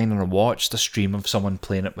things online, and I watched a stream of someone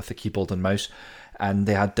playing it with the keyboard and mouse, and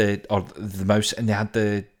they had the mouse, and they had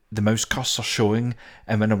the mouse cursor showing,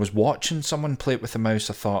 and when I was watching someone play it with the mouse,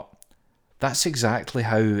 I thought, that's exactly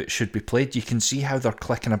how it should be played. You can see how they're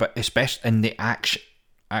clicking about, especially in the action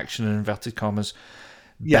in inverted commas,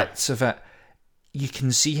 bits of it. You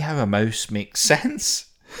can see how a mouse makes sense.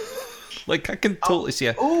 Like, I can totally see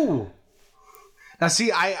it. Ooh. Now,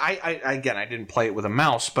 see, I didn't play it with a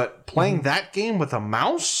mouse, but playing that game with a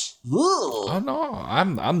mouse? Ugh. Oh, no,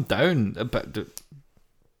 I'm down. But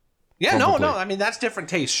yeah, probably. No, I mean, that's different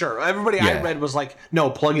taste, sure. Everybody I read was like, no,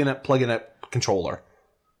 plug in a controller.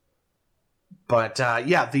 But,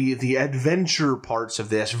 the adventure parts of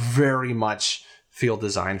this very much feel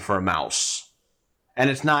designed for a mouse. And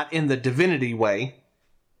it's not in the Divinity way,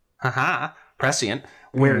 prescient,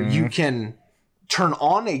 where you can turn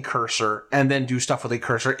on a cursor and then do stuff with a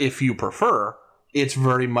cursor if you prefer. It's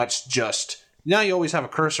very much just, now you always have a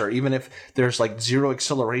cursor, even if there's like zero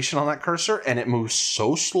acceleration on that cursor and it moves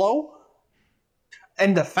so slow.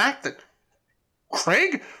 And the fact that,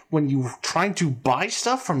 Craig, when you're trying to buy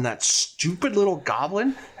stuff from that stupid little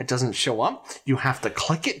goblin that doesn't show up, you have to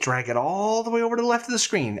click it, drag it all the way over to the left of the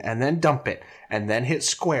screen, and then dump it, and then hit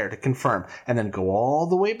square to confirm, and then go all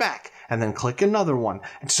the way back, and then click another one.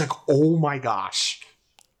 It's like, oh my gosh.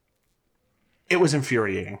 It was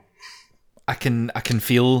infuriating. I can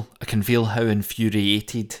feel how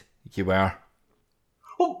infuriated you were.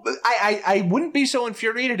 Well, I wouldn't be so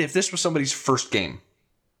infuriated if this was somebody's first game.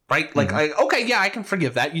 Right? Like, I can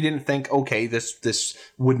forgive that. You didn't think, okay, this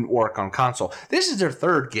wouldn't work on console. This is their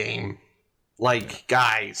third game. Like,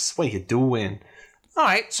 guys, what are you doing? All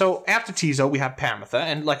right, so after Tizo, we have Pamitha.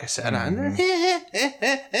 And like I said,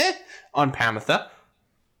 on Pamitha.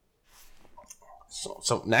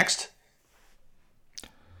 So next.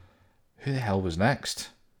 Who the hell was next?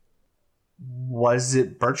 Was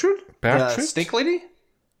it Bertrude? Bertrude? The snake lady?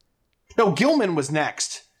 No, Gilman was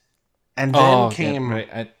next. And then came... Yeah,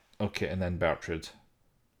 right. Okay, and then Bertrude.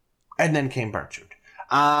 And then came Bertrude.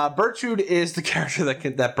 Bertrude is the character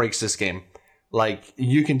that breaks this game. Like,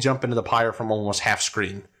 you can jump into the Pyre from almost half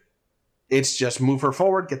screen. It's just move her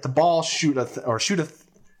forward, get the ball, shoot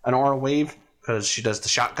an aura wave, because she does the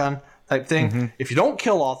shotgun type thing. Mm-hmm. If you don't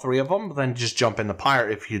kill all three of them, then just jump in the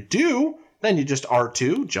Pyre. If you do, then you just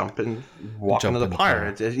R2, jump and walk into the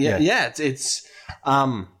Pyre.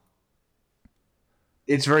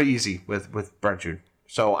 It's very easy with Bertrude.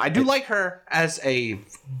 So I do like her as a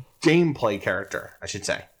gameplay character, I should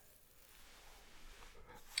say.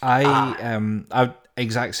 I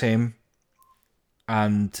exact same,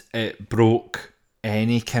 and it broke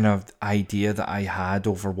any kind of idea that I had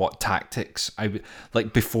over what tactics I would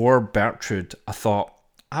like. Before Bertrude, I thought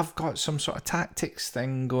I've got some sort of tactics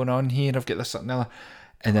thing going on here. I've got this and that,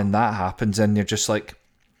 and then that happens, and you're just like,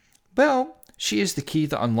 well, she is the key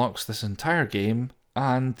that unlocks this entire game,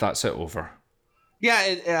 and that's it over.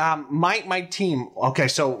 Yeah, my team. Okay,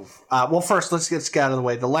 so first let's get out of the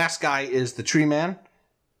way. The last guy is the Tree Man,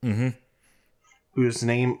 whose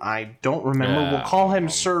name I don't remember. We'll call him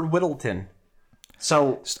Sir Whittleton.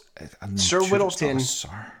 So Sir Whittleton,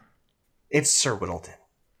 it's Sir Whittleton.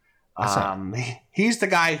 He's the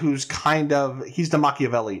guy who's he's the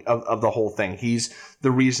Machiavelli of the whole thing. He's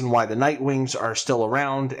the reason why the Nightwings are still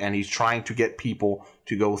around, and he's trying to get people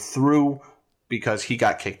to go through. Because he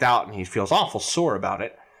got kicked out and he feels awful sore about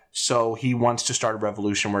it. So he wants to start a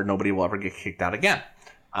revolution where nobody will ever get kicked out again.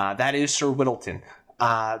 That is Sir Whittleton.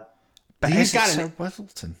 But he's got Sir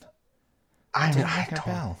Whittleton. I don't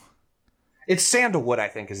know. It's Sandalwood, I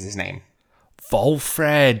think, is his name.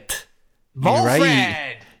 Volfred.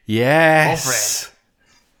 Right. Yes. Volfred.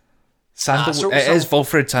 Sandalwood. It is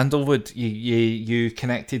Volfred Sandalwood. You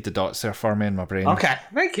connected the dots there for me in my brain. Okay,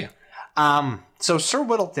 thank you. So Sir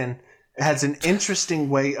Whittleton has an interesting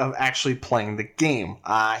way of actually playing the game.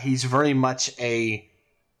 He's very much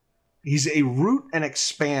he's a root and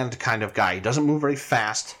expand kind of guy. He doesn't move very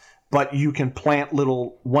fast, but you can plant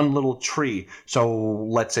one little tree. So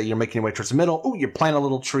let's say you're making your way towards the middle. Oh, you plant a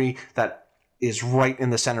little tree that is right in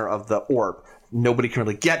the center of the orb. Nobody can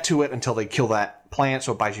really get to it until they kill that plant,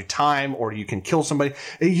 so it buys you time, or you can kill somebody.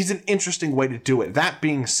 He's an interesting way to do it. That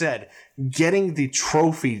being said, getting the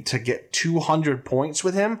trophy to get 200 points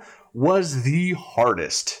with him was the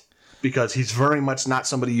hardest, because he's very much not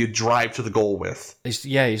somebody you drive to the goal with.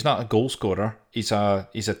 He's not a goal scorer. He's a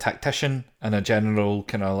tactician and a general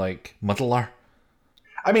kind of like muddler.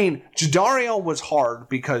 I mean, Jadariel was hard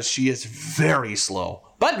because she is very slow,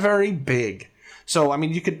 but very big. So, I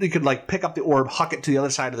mean, you could like pick up the orb, huck it to the other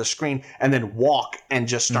side of the screen, and then walk and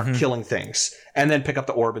just start killing things. And then pick up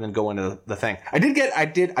the orb and then go into the thing.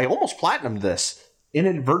 I almost platinumed this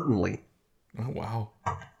inadvertently. Oh, wow.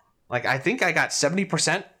 Like, I think I got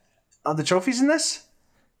 70% of the trophies in this.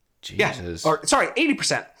 Jesus. Yeah.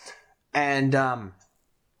 80%. And a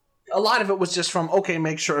lot of it was just from, okay,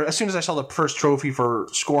 make sure. As soon as I saw the first trophy for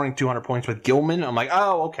scoring 200 points with Gilman, I'm like,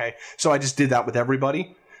 oh, okay. So I just did that with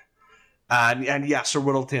everybody. And yeah, Sir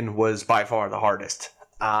Whittleton was by far the hardest.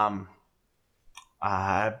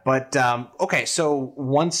 Okay, so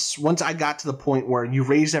once I got to the point where you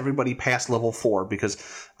raise everybody past level 4, because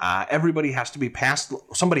somebody has to be past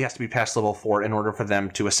level 4 in order for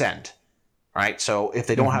them to ascend. Right? So if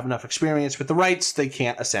they don't have enough experience with the rights, they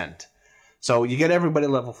can't ascend. So you get everybody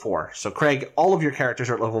level 4. So Craig, all of your characters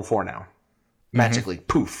are at level 4 now. Magically.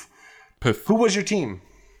 Poof. Who was your team?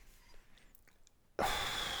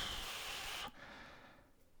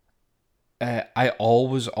 I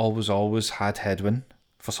always had Hedwyn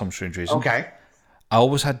for some strange reason. Okay. I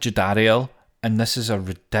always had Jadariel, and this is a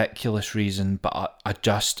ridiculous reason, but I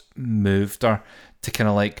just moved her to kind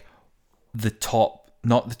of like the top,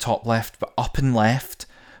 not the top left, but up and left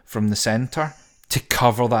from the centre to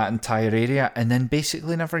cover that entire area, and then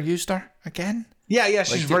basically never used her again. Yeah,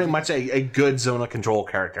 she's very much a good zone of control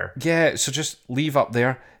character. Yeah, so just leave up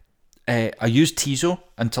there. I used Tizo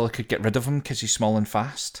until I could get rid of him because he's small and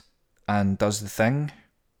fast and does the thing.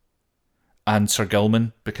 And Sir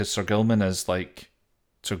Gilman, because Sir Gilman is like...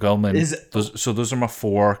 Sir Gilman... Those are my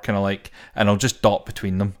four, kind of like... And I'll just dot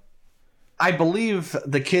between them. I believe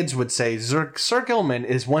the kids would say Sir Gilman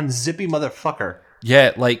is one zippy motherfucker.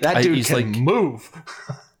 Yeah, like... That dude he's can like, move.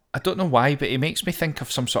 I don't know why, but he makes me think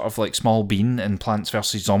of some sort of like small bean in Plants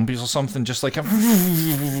vs. Zombies or something, just like a...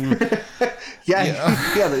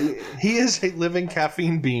 He is a living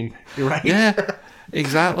caffeine beam. You're right. Yeah,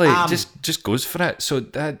 exactly. Just goes for it. So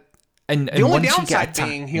that... And the only once downside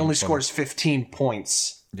being he only scores 15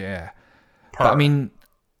 points. Yeah. But I mean,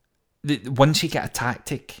 once you get a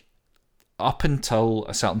tactic, up until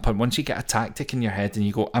a certain point, once you get a tactic in your head and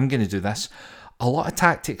you go, I'm going to do this, a lot of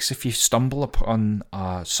tactics, if you stumble upon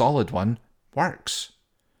a solid one, works.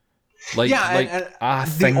 A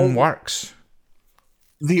thing works.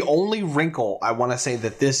 The only wrinkle I want to say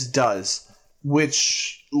that this does,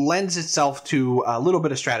 which lends itself to a little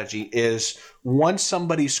bit of strategy, is once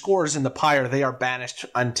somebody scores in the Pyre, they are banished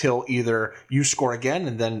until either you score again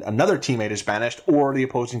and then another teammate is banished, or the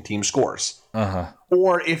opposing team scores.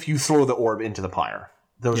 Or if you throw the orb into the Pyre.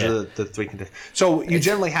 Those are the three conditions. So you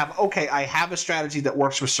generally have, I have a strategy that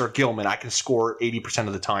works with Sir Gilman. I can score 80%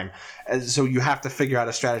 of the time. And so you have to figure out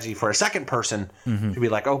a strategy for a second person to be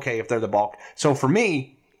like, okay, if they're the bulk. So for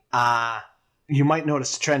me, you might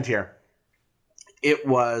notice a trend here. It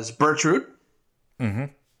was Bertrude.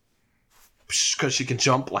 Because she can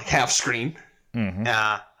jump like half screen.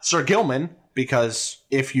 Sir Gilman, because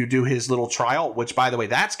if you do his little trial, which by the way,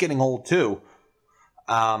 that's getting old too.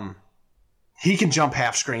 He can jump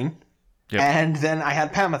half screen. Yep. And then I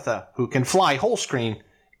had Pamitha, who can fly whole screen.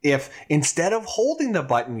 If instead of holding the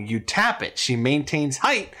button, you tap it, she maintains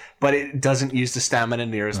height, but it doesn't use the stamina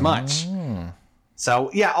near as much.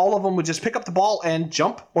 So, yeah, all of them would just pick up the ball and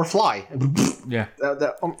jump or fly. Yeah.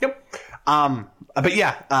 But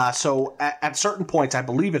yeah, so at certain points, I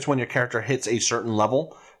believe it's when your character hits a certain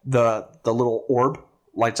level, the little orb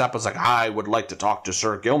lights up. It's like, I would like to talk to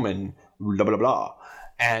Sir Gilman, blah, blah, blah.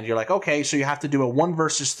 And you're like, okay, so you have to do a 1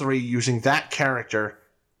 versus 3 using that character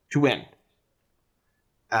to win.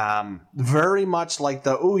 Very much like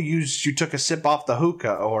you took a sip off the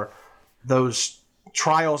hookah, or those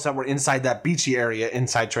trials that were inside that beachy area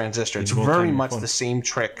inside Transistor. It's very much the same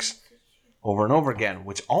tricks over and over again,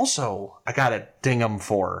 which also I gotta ding them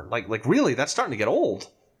for. Like really, that's starting to get old.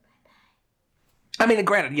 I mean,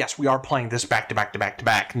 granted, yes, we are playing this back to back to back to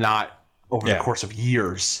back, not over the course of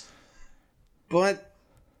years. But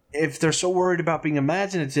if they're so worried about being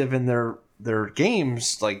imaginative in their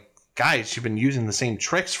games, like, guys, you've been using the same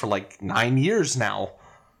tricks for like 9 years now.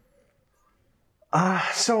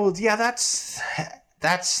 So yeah, that's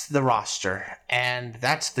the roster, and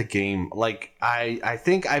that's the game. Like, I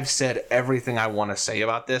think I've said everything I want to say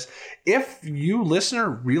about this. If you, listener,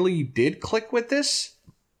 really did click with this,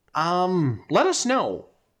 let us know,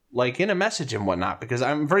 like in a message and whatnot, because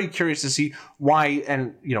I'm very curious to see why,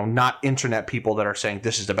 and not internet people that are saying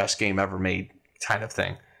this is the best game ever made kind of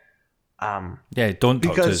thing. Don't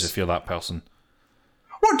talk to us if you're that person.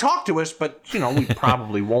 Or talk to us, but we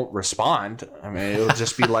probably won't respond. I mean, it'll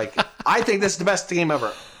just be like, I think this is the best game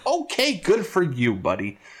ever. Okay, good for you,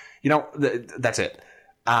 buddy. That's it.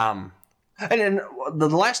 And then the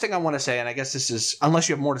last thing I want to say, and I guess this is, unless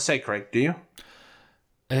you have more to say, Craig, do you?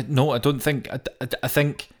 No, I don't think. I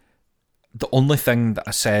think the only thing that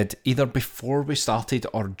I said, either before we started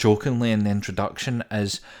or jokingly in the introduction,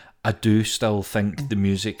 is I do still think the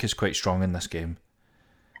music is quite strong in this game.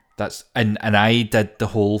 That's and I did the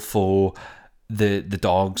whole the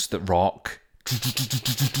dogs that rock.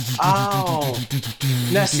 Oh,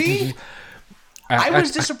 now see, I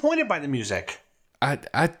was disappointed by the music. I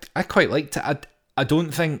quite liked it. I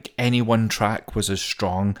don't think any one track was as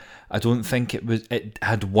strong. I don't think it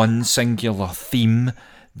had one singular theme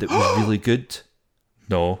that was really good.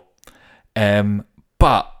 No,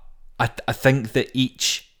 but I think that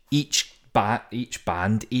each band,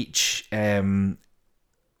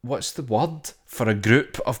 what's the word for a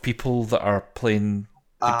group of people that are playing?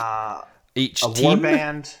 Each a team, war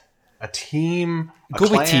band, a team, a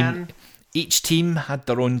clan. With team. Each team had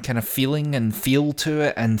their own kind of feeling and feel to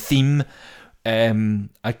it and theme,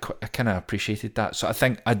 I kind of appreciated that. So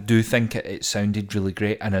I do think it sounded really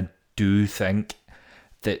great, and I do think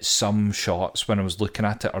that some shots when I was looking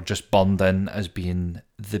at it are just burned in as being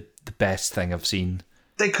the best thing I've seen.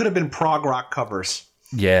 They could have been prog rock covers.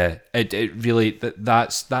 Yeah, it really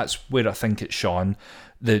that's where I think it's Sean.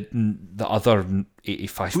 The other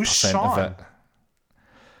 85% of it.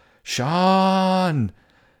 Sean.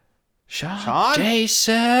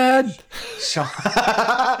 Jason. Sean.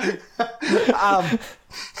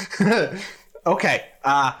 Okay.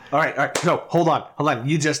 All right. No, hold on.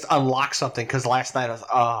 You just unlocked something because last night I was.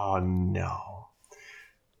 Oh no.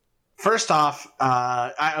 First off,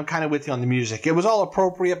 I'm kind of with you on the music. It was all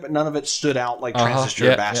appropriate, but none of it stood out like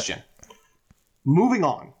Transistor or Bastion. Yeah. Moving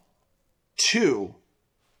on. 2.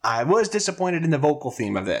 I was disappointed in the vocal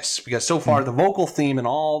theme of this because so far the vocal theme in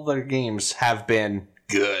all the games have been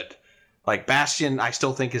good. Like Bastion, I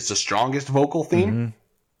still think is the strongest vocal theme. Mm-hmm.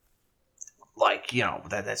 Like,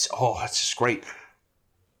 that's just great.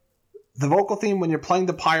 The vocal theme when you're playing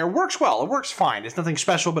the Pyre works well. It works fine. It's nothing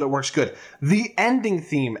special, but it works good. The ending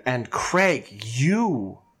theme, and Craig,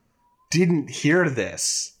 you didn't hear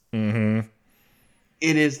this. Mm-hmm.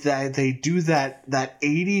 It is that they do that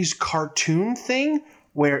 80s cartoon thing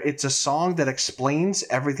where it's a song that explains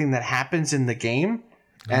everything that happens in the game,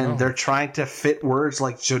 and they're trying to fit words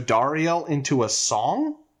like Jodariel into a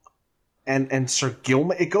song. And Sir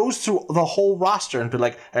Gilman, it goes through the whole roster and be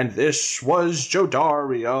like, and this was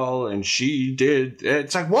Jodariel, and she did.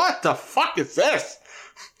 It's like, what the fuck is this?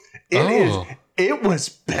 It was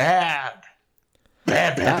bad.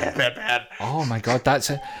 Bad. Oh my god, that's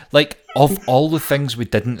it. Like, of all the things we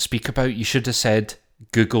didn't speak about, you should have said,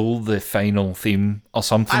 Google the final theme or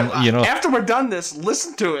something, After we're done this,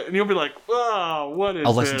 listen to it, and you'll be like, oh, what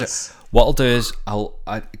is this? What I'll do is,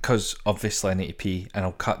 because obviously I need to pee, and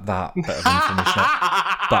I'll cut that bit of information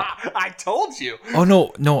out. But I told you. Oh,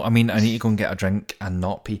 no, I mean, I need to go and get a drink and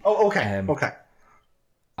not pee. Oh, okay, okay.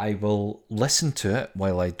 I will listen to it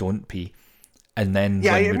while I don't pee, and then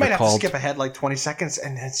when you might have to skip ahead like 20 seconds,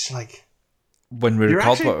 and it's like... When we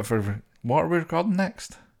record, what are we recording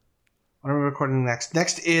next? What are we recording next?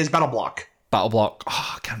 Next is Battle Block. Battle Block.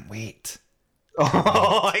 Oh, I can't wait.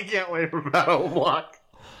 Oh, I can't wait for Battle Block.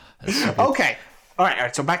 Okay. All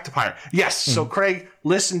right. So back to Pyre. Yes. So Craig,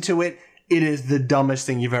 listen to it. It is the dumbest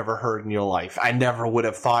thing you've ever heard in your life. I never would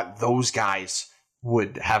have thought those guys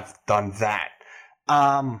would have done that.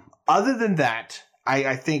 Other than that,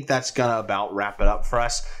 I think that's going to about wrap it up for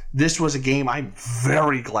us. This was a game I'm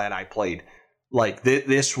very glad I played. Like,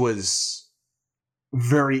 this was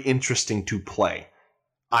very interesting to play.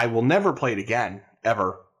 I will never play it again,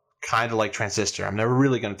 ever. Kind of like Transistor. I'm never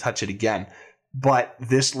really going to touch it again. But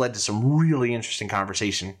this led to some really interesting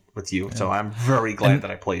conversation with you, so I'm very glad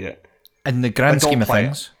that I played it. In the grand scheme of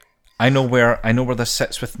things, I know where this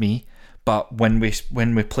sits with me. But when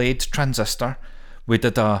we played Transistor, we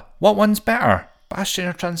did what one's better, Bastion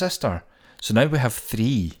or Transistor? So now we have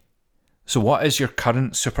 3. So what is your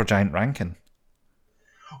current Supergiant ranking?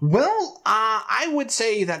 Well, I would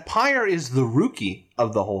say that Pyre is the rookie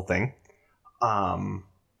of the whole thing.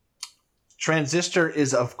 Transistor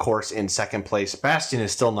is, of course, in second place. Bastion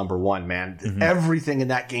is still number 1, man. Mm-hmm. Everything in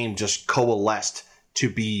that game just coalesced to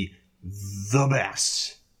be the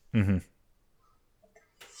best. Mm-hmm.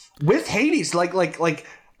 With Hades, like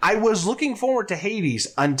I was looking forward to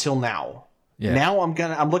Hades until now. Yeah. Now I'm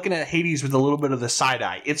looking at Hades with a little bit of the side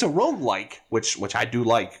eye. It's a roguelike, which I do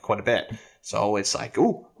like quite a bit. So it's like,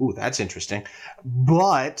 ooh, that's interesting.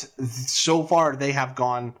 But so far they have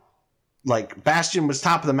gone, like, Bastion was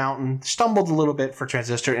top of the mountain, stumbled a little bit for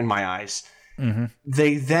Transistor in my eyes. Mm-hmm.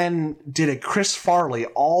 They then did a Chris Farley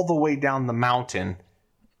all the way down the mountain.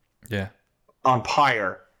 Yeah. On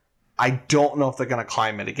Pyre. I don't know if they're going to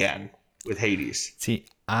climb it again with Hades. See,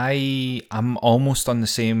 I'm almost on the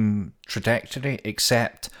same trajectory,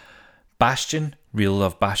 except Bastion, really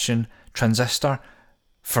love Bastion. Transistor,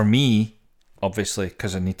 for me, obviously,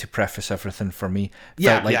 because I need to preface everything for me,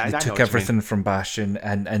 felt like they took everything from Bastion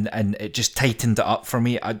and it just tightened it up for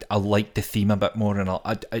me. I liked the theme a bit more, and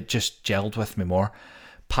it just gelled with me more.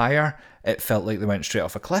 Pyre, it felt like they went straight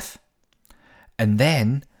off a cliff. And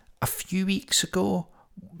then, a few weeks ago,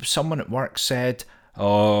 someone at work said,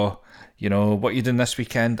 oh, what are you doing this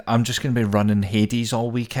weekend? I'm just going to be running Hades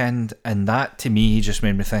all weekend. And that, to me, just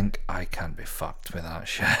made me think, I can't be fucked with that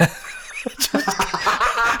shit.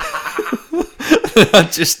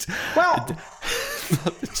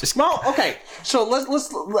 Okay. So let's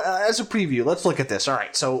as a preview, let's look at this. All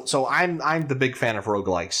right. So I'm the big fan of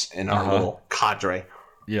roguelikes in our little cadre.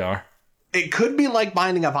 Yeah. It could be like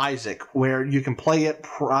Binding of Isaac, where you can play it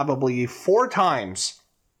probably 4 times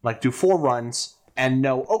Like, do 4 runs and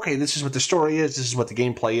know, okay, this is what the story is, this is what the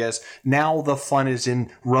gameplay is. Now the fun is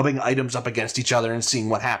in rubbing items up against each other and seeing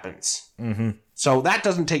what happens. Mm-hmm. So that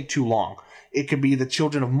doesn't take too long. It could be the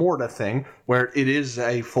Children of Morta thing, where it is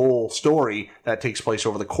a full story that takes place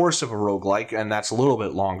over the course of a roguelike, and that's a little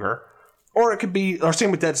bit longer. Or it could be, or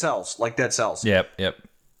same with Dead Cells, like Dead Cells. Yep.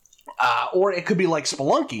 Or it could be like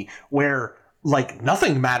Spelunky, where, like,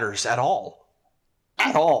 nothing matters at all.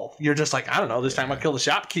 At all. You're just like, I don't know, this time I killed the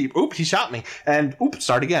shopkeep. Oop, he shot me. And, oop,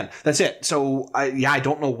 start again. That's it. So, I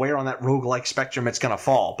don't know where on that roguelike spectrum it's going to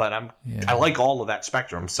fall, but I like all of that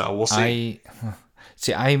spectrum, so we'll see.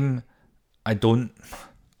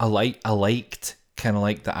 I liked kind of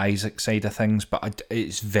like the Isaac side of things, but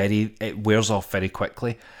it wears off very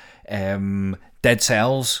quickly. Dead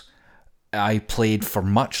Cells, I played for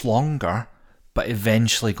much longer, but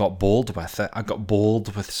eventually got bored with it. I got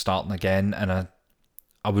bored with starting again, and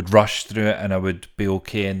I would rush through it and I would be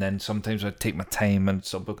okay, and then sometimes I'd take my time, and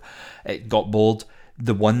so it got bored.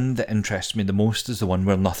 The one that interests me the most is the one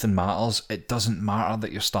where nothing matters. It doesn't matter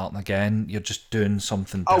that you're starting again. You're just doing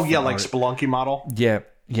something different. Oh, yeah, like Spelunky model? Yep.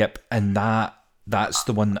 And that's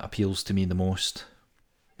the one that appeals to me the most.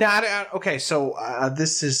 Now, okay, so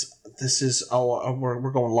this is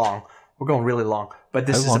we're going long. We're going really long, but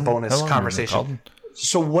this is a bonus conversation.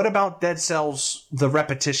 So what about Dead Cells, the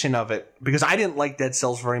repetition of it? Because I didn't like Dead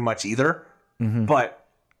Cells very much either, but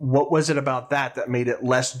what was it about that made it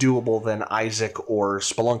less doable than Isaac or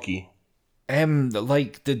Spelunky?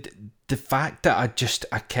 Like the fact that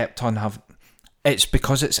I kept on having... It's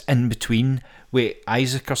because it's in between with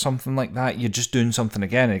Isaac or something like that. You're just doing something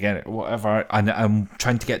again, whatever. And I'm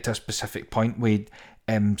trying to get to a specific point with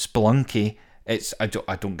Spelunky. It's I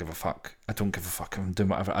don't give a fuck. I don't give a fuck if I'm doing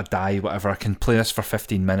whatever. I die, whatever. I can play this for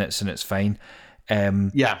 15 minutes and it's fine.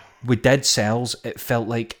 With Dead Cells, it felt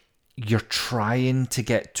like you're trying to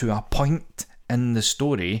get to a point in the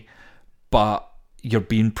story, but you're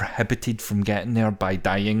being prohibited from getting there by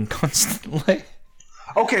dying constantly.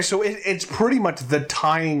 Okay, so it's pretty much the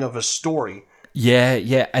tying of a story.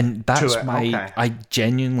 Yeah, and that's I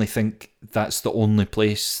genuinely think that's the only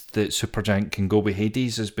place that Supergiant can go with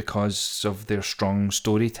Hades, is because of their strong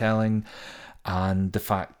storytelling and the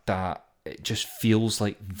fact that it just feels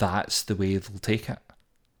like that's the way they'll take it.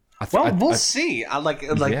 We'll see.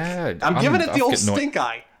 I'm giving it the old stink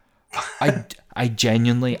eye. I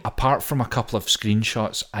genuinely, apart from a couple of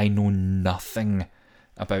screenshots, I know nothing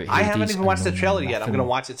about Hades. I haven't even watched the trailer yet. I'm going to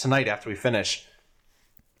watch it tonight after we finish.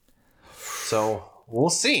 So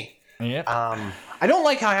we'll see. Yep. I don't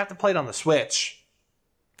like how I have to play it on the Switch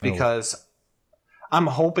because I'm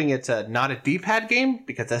hoping it's not a D-pad game,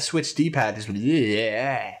 because that Switch D-pad is...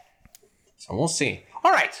 So we'll see.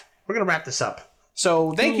 All right, we're going to wrap this up.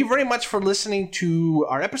 So thank you very much for listening to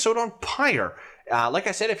our episode on Pyre. Like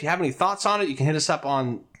I said, if you have any thoughts on it, you can hit us up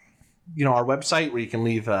on our website, where you can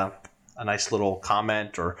leave a nice little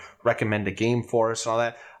comment or recommend a game for us and all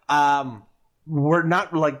that. We're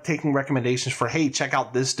not like taking recommendations for, hey, check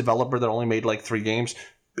out this developer that only made like 3 games,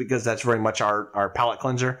 because that's very much our palate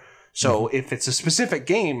cleanser. So if it's a specific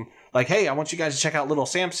game, like, hey, I want you guys to check out Little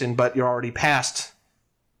Samson, but you're already past,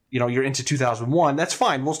 you're into 2001, that's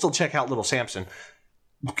fine. We'll still check out Little Samson,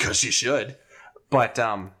 because you should. But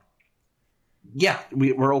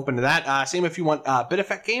we're open to that. Same if you want bit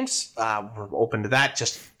effect games, we're open to that.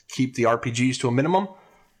 Just keep the RPGs to a minimum.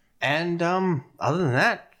 And other than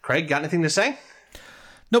that, Craig, got anything to say?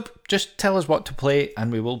 Nope. Just tell us what to play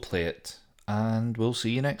and we will play it. And we'll see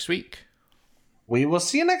you next week. We will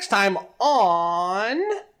see you next time on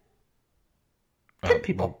Pit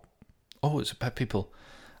People. It's a Pit People.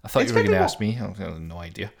 I thought you were going to ask me. I have no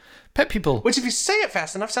idea. Pit People. Which, if you say it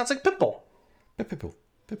fast enough, sounds like Pitbull. Pit People.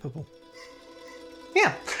 Pit People.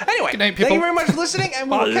 Yeah. Anyway, good night, people. Thank you very much for listening, and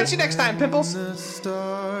we'll catch you next time, Pimples. The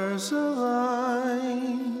stars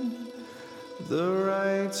align, the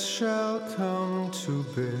rights shall come to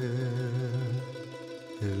bear,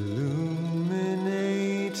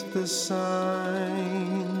 illuminate the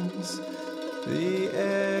signs, the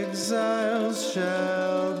exiles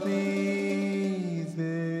shall be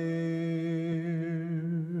there.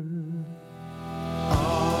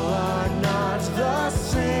 All are not the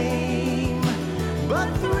same, but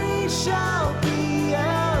 3 shall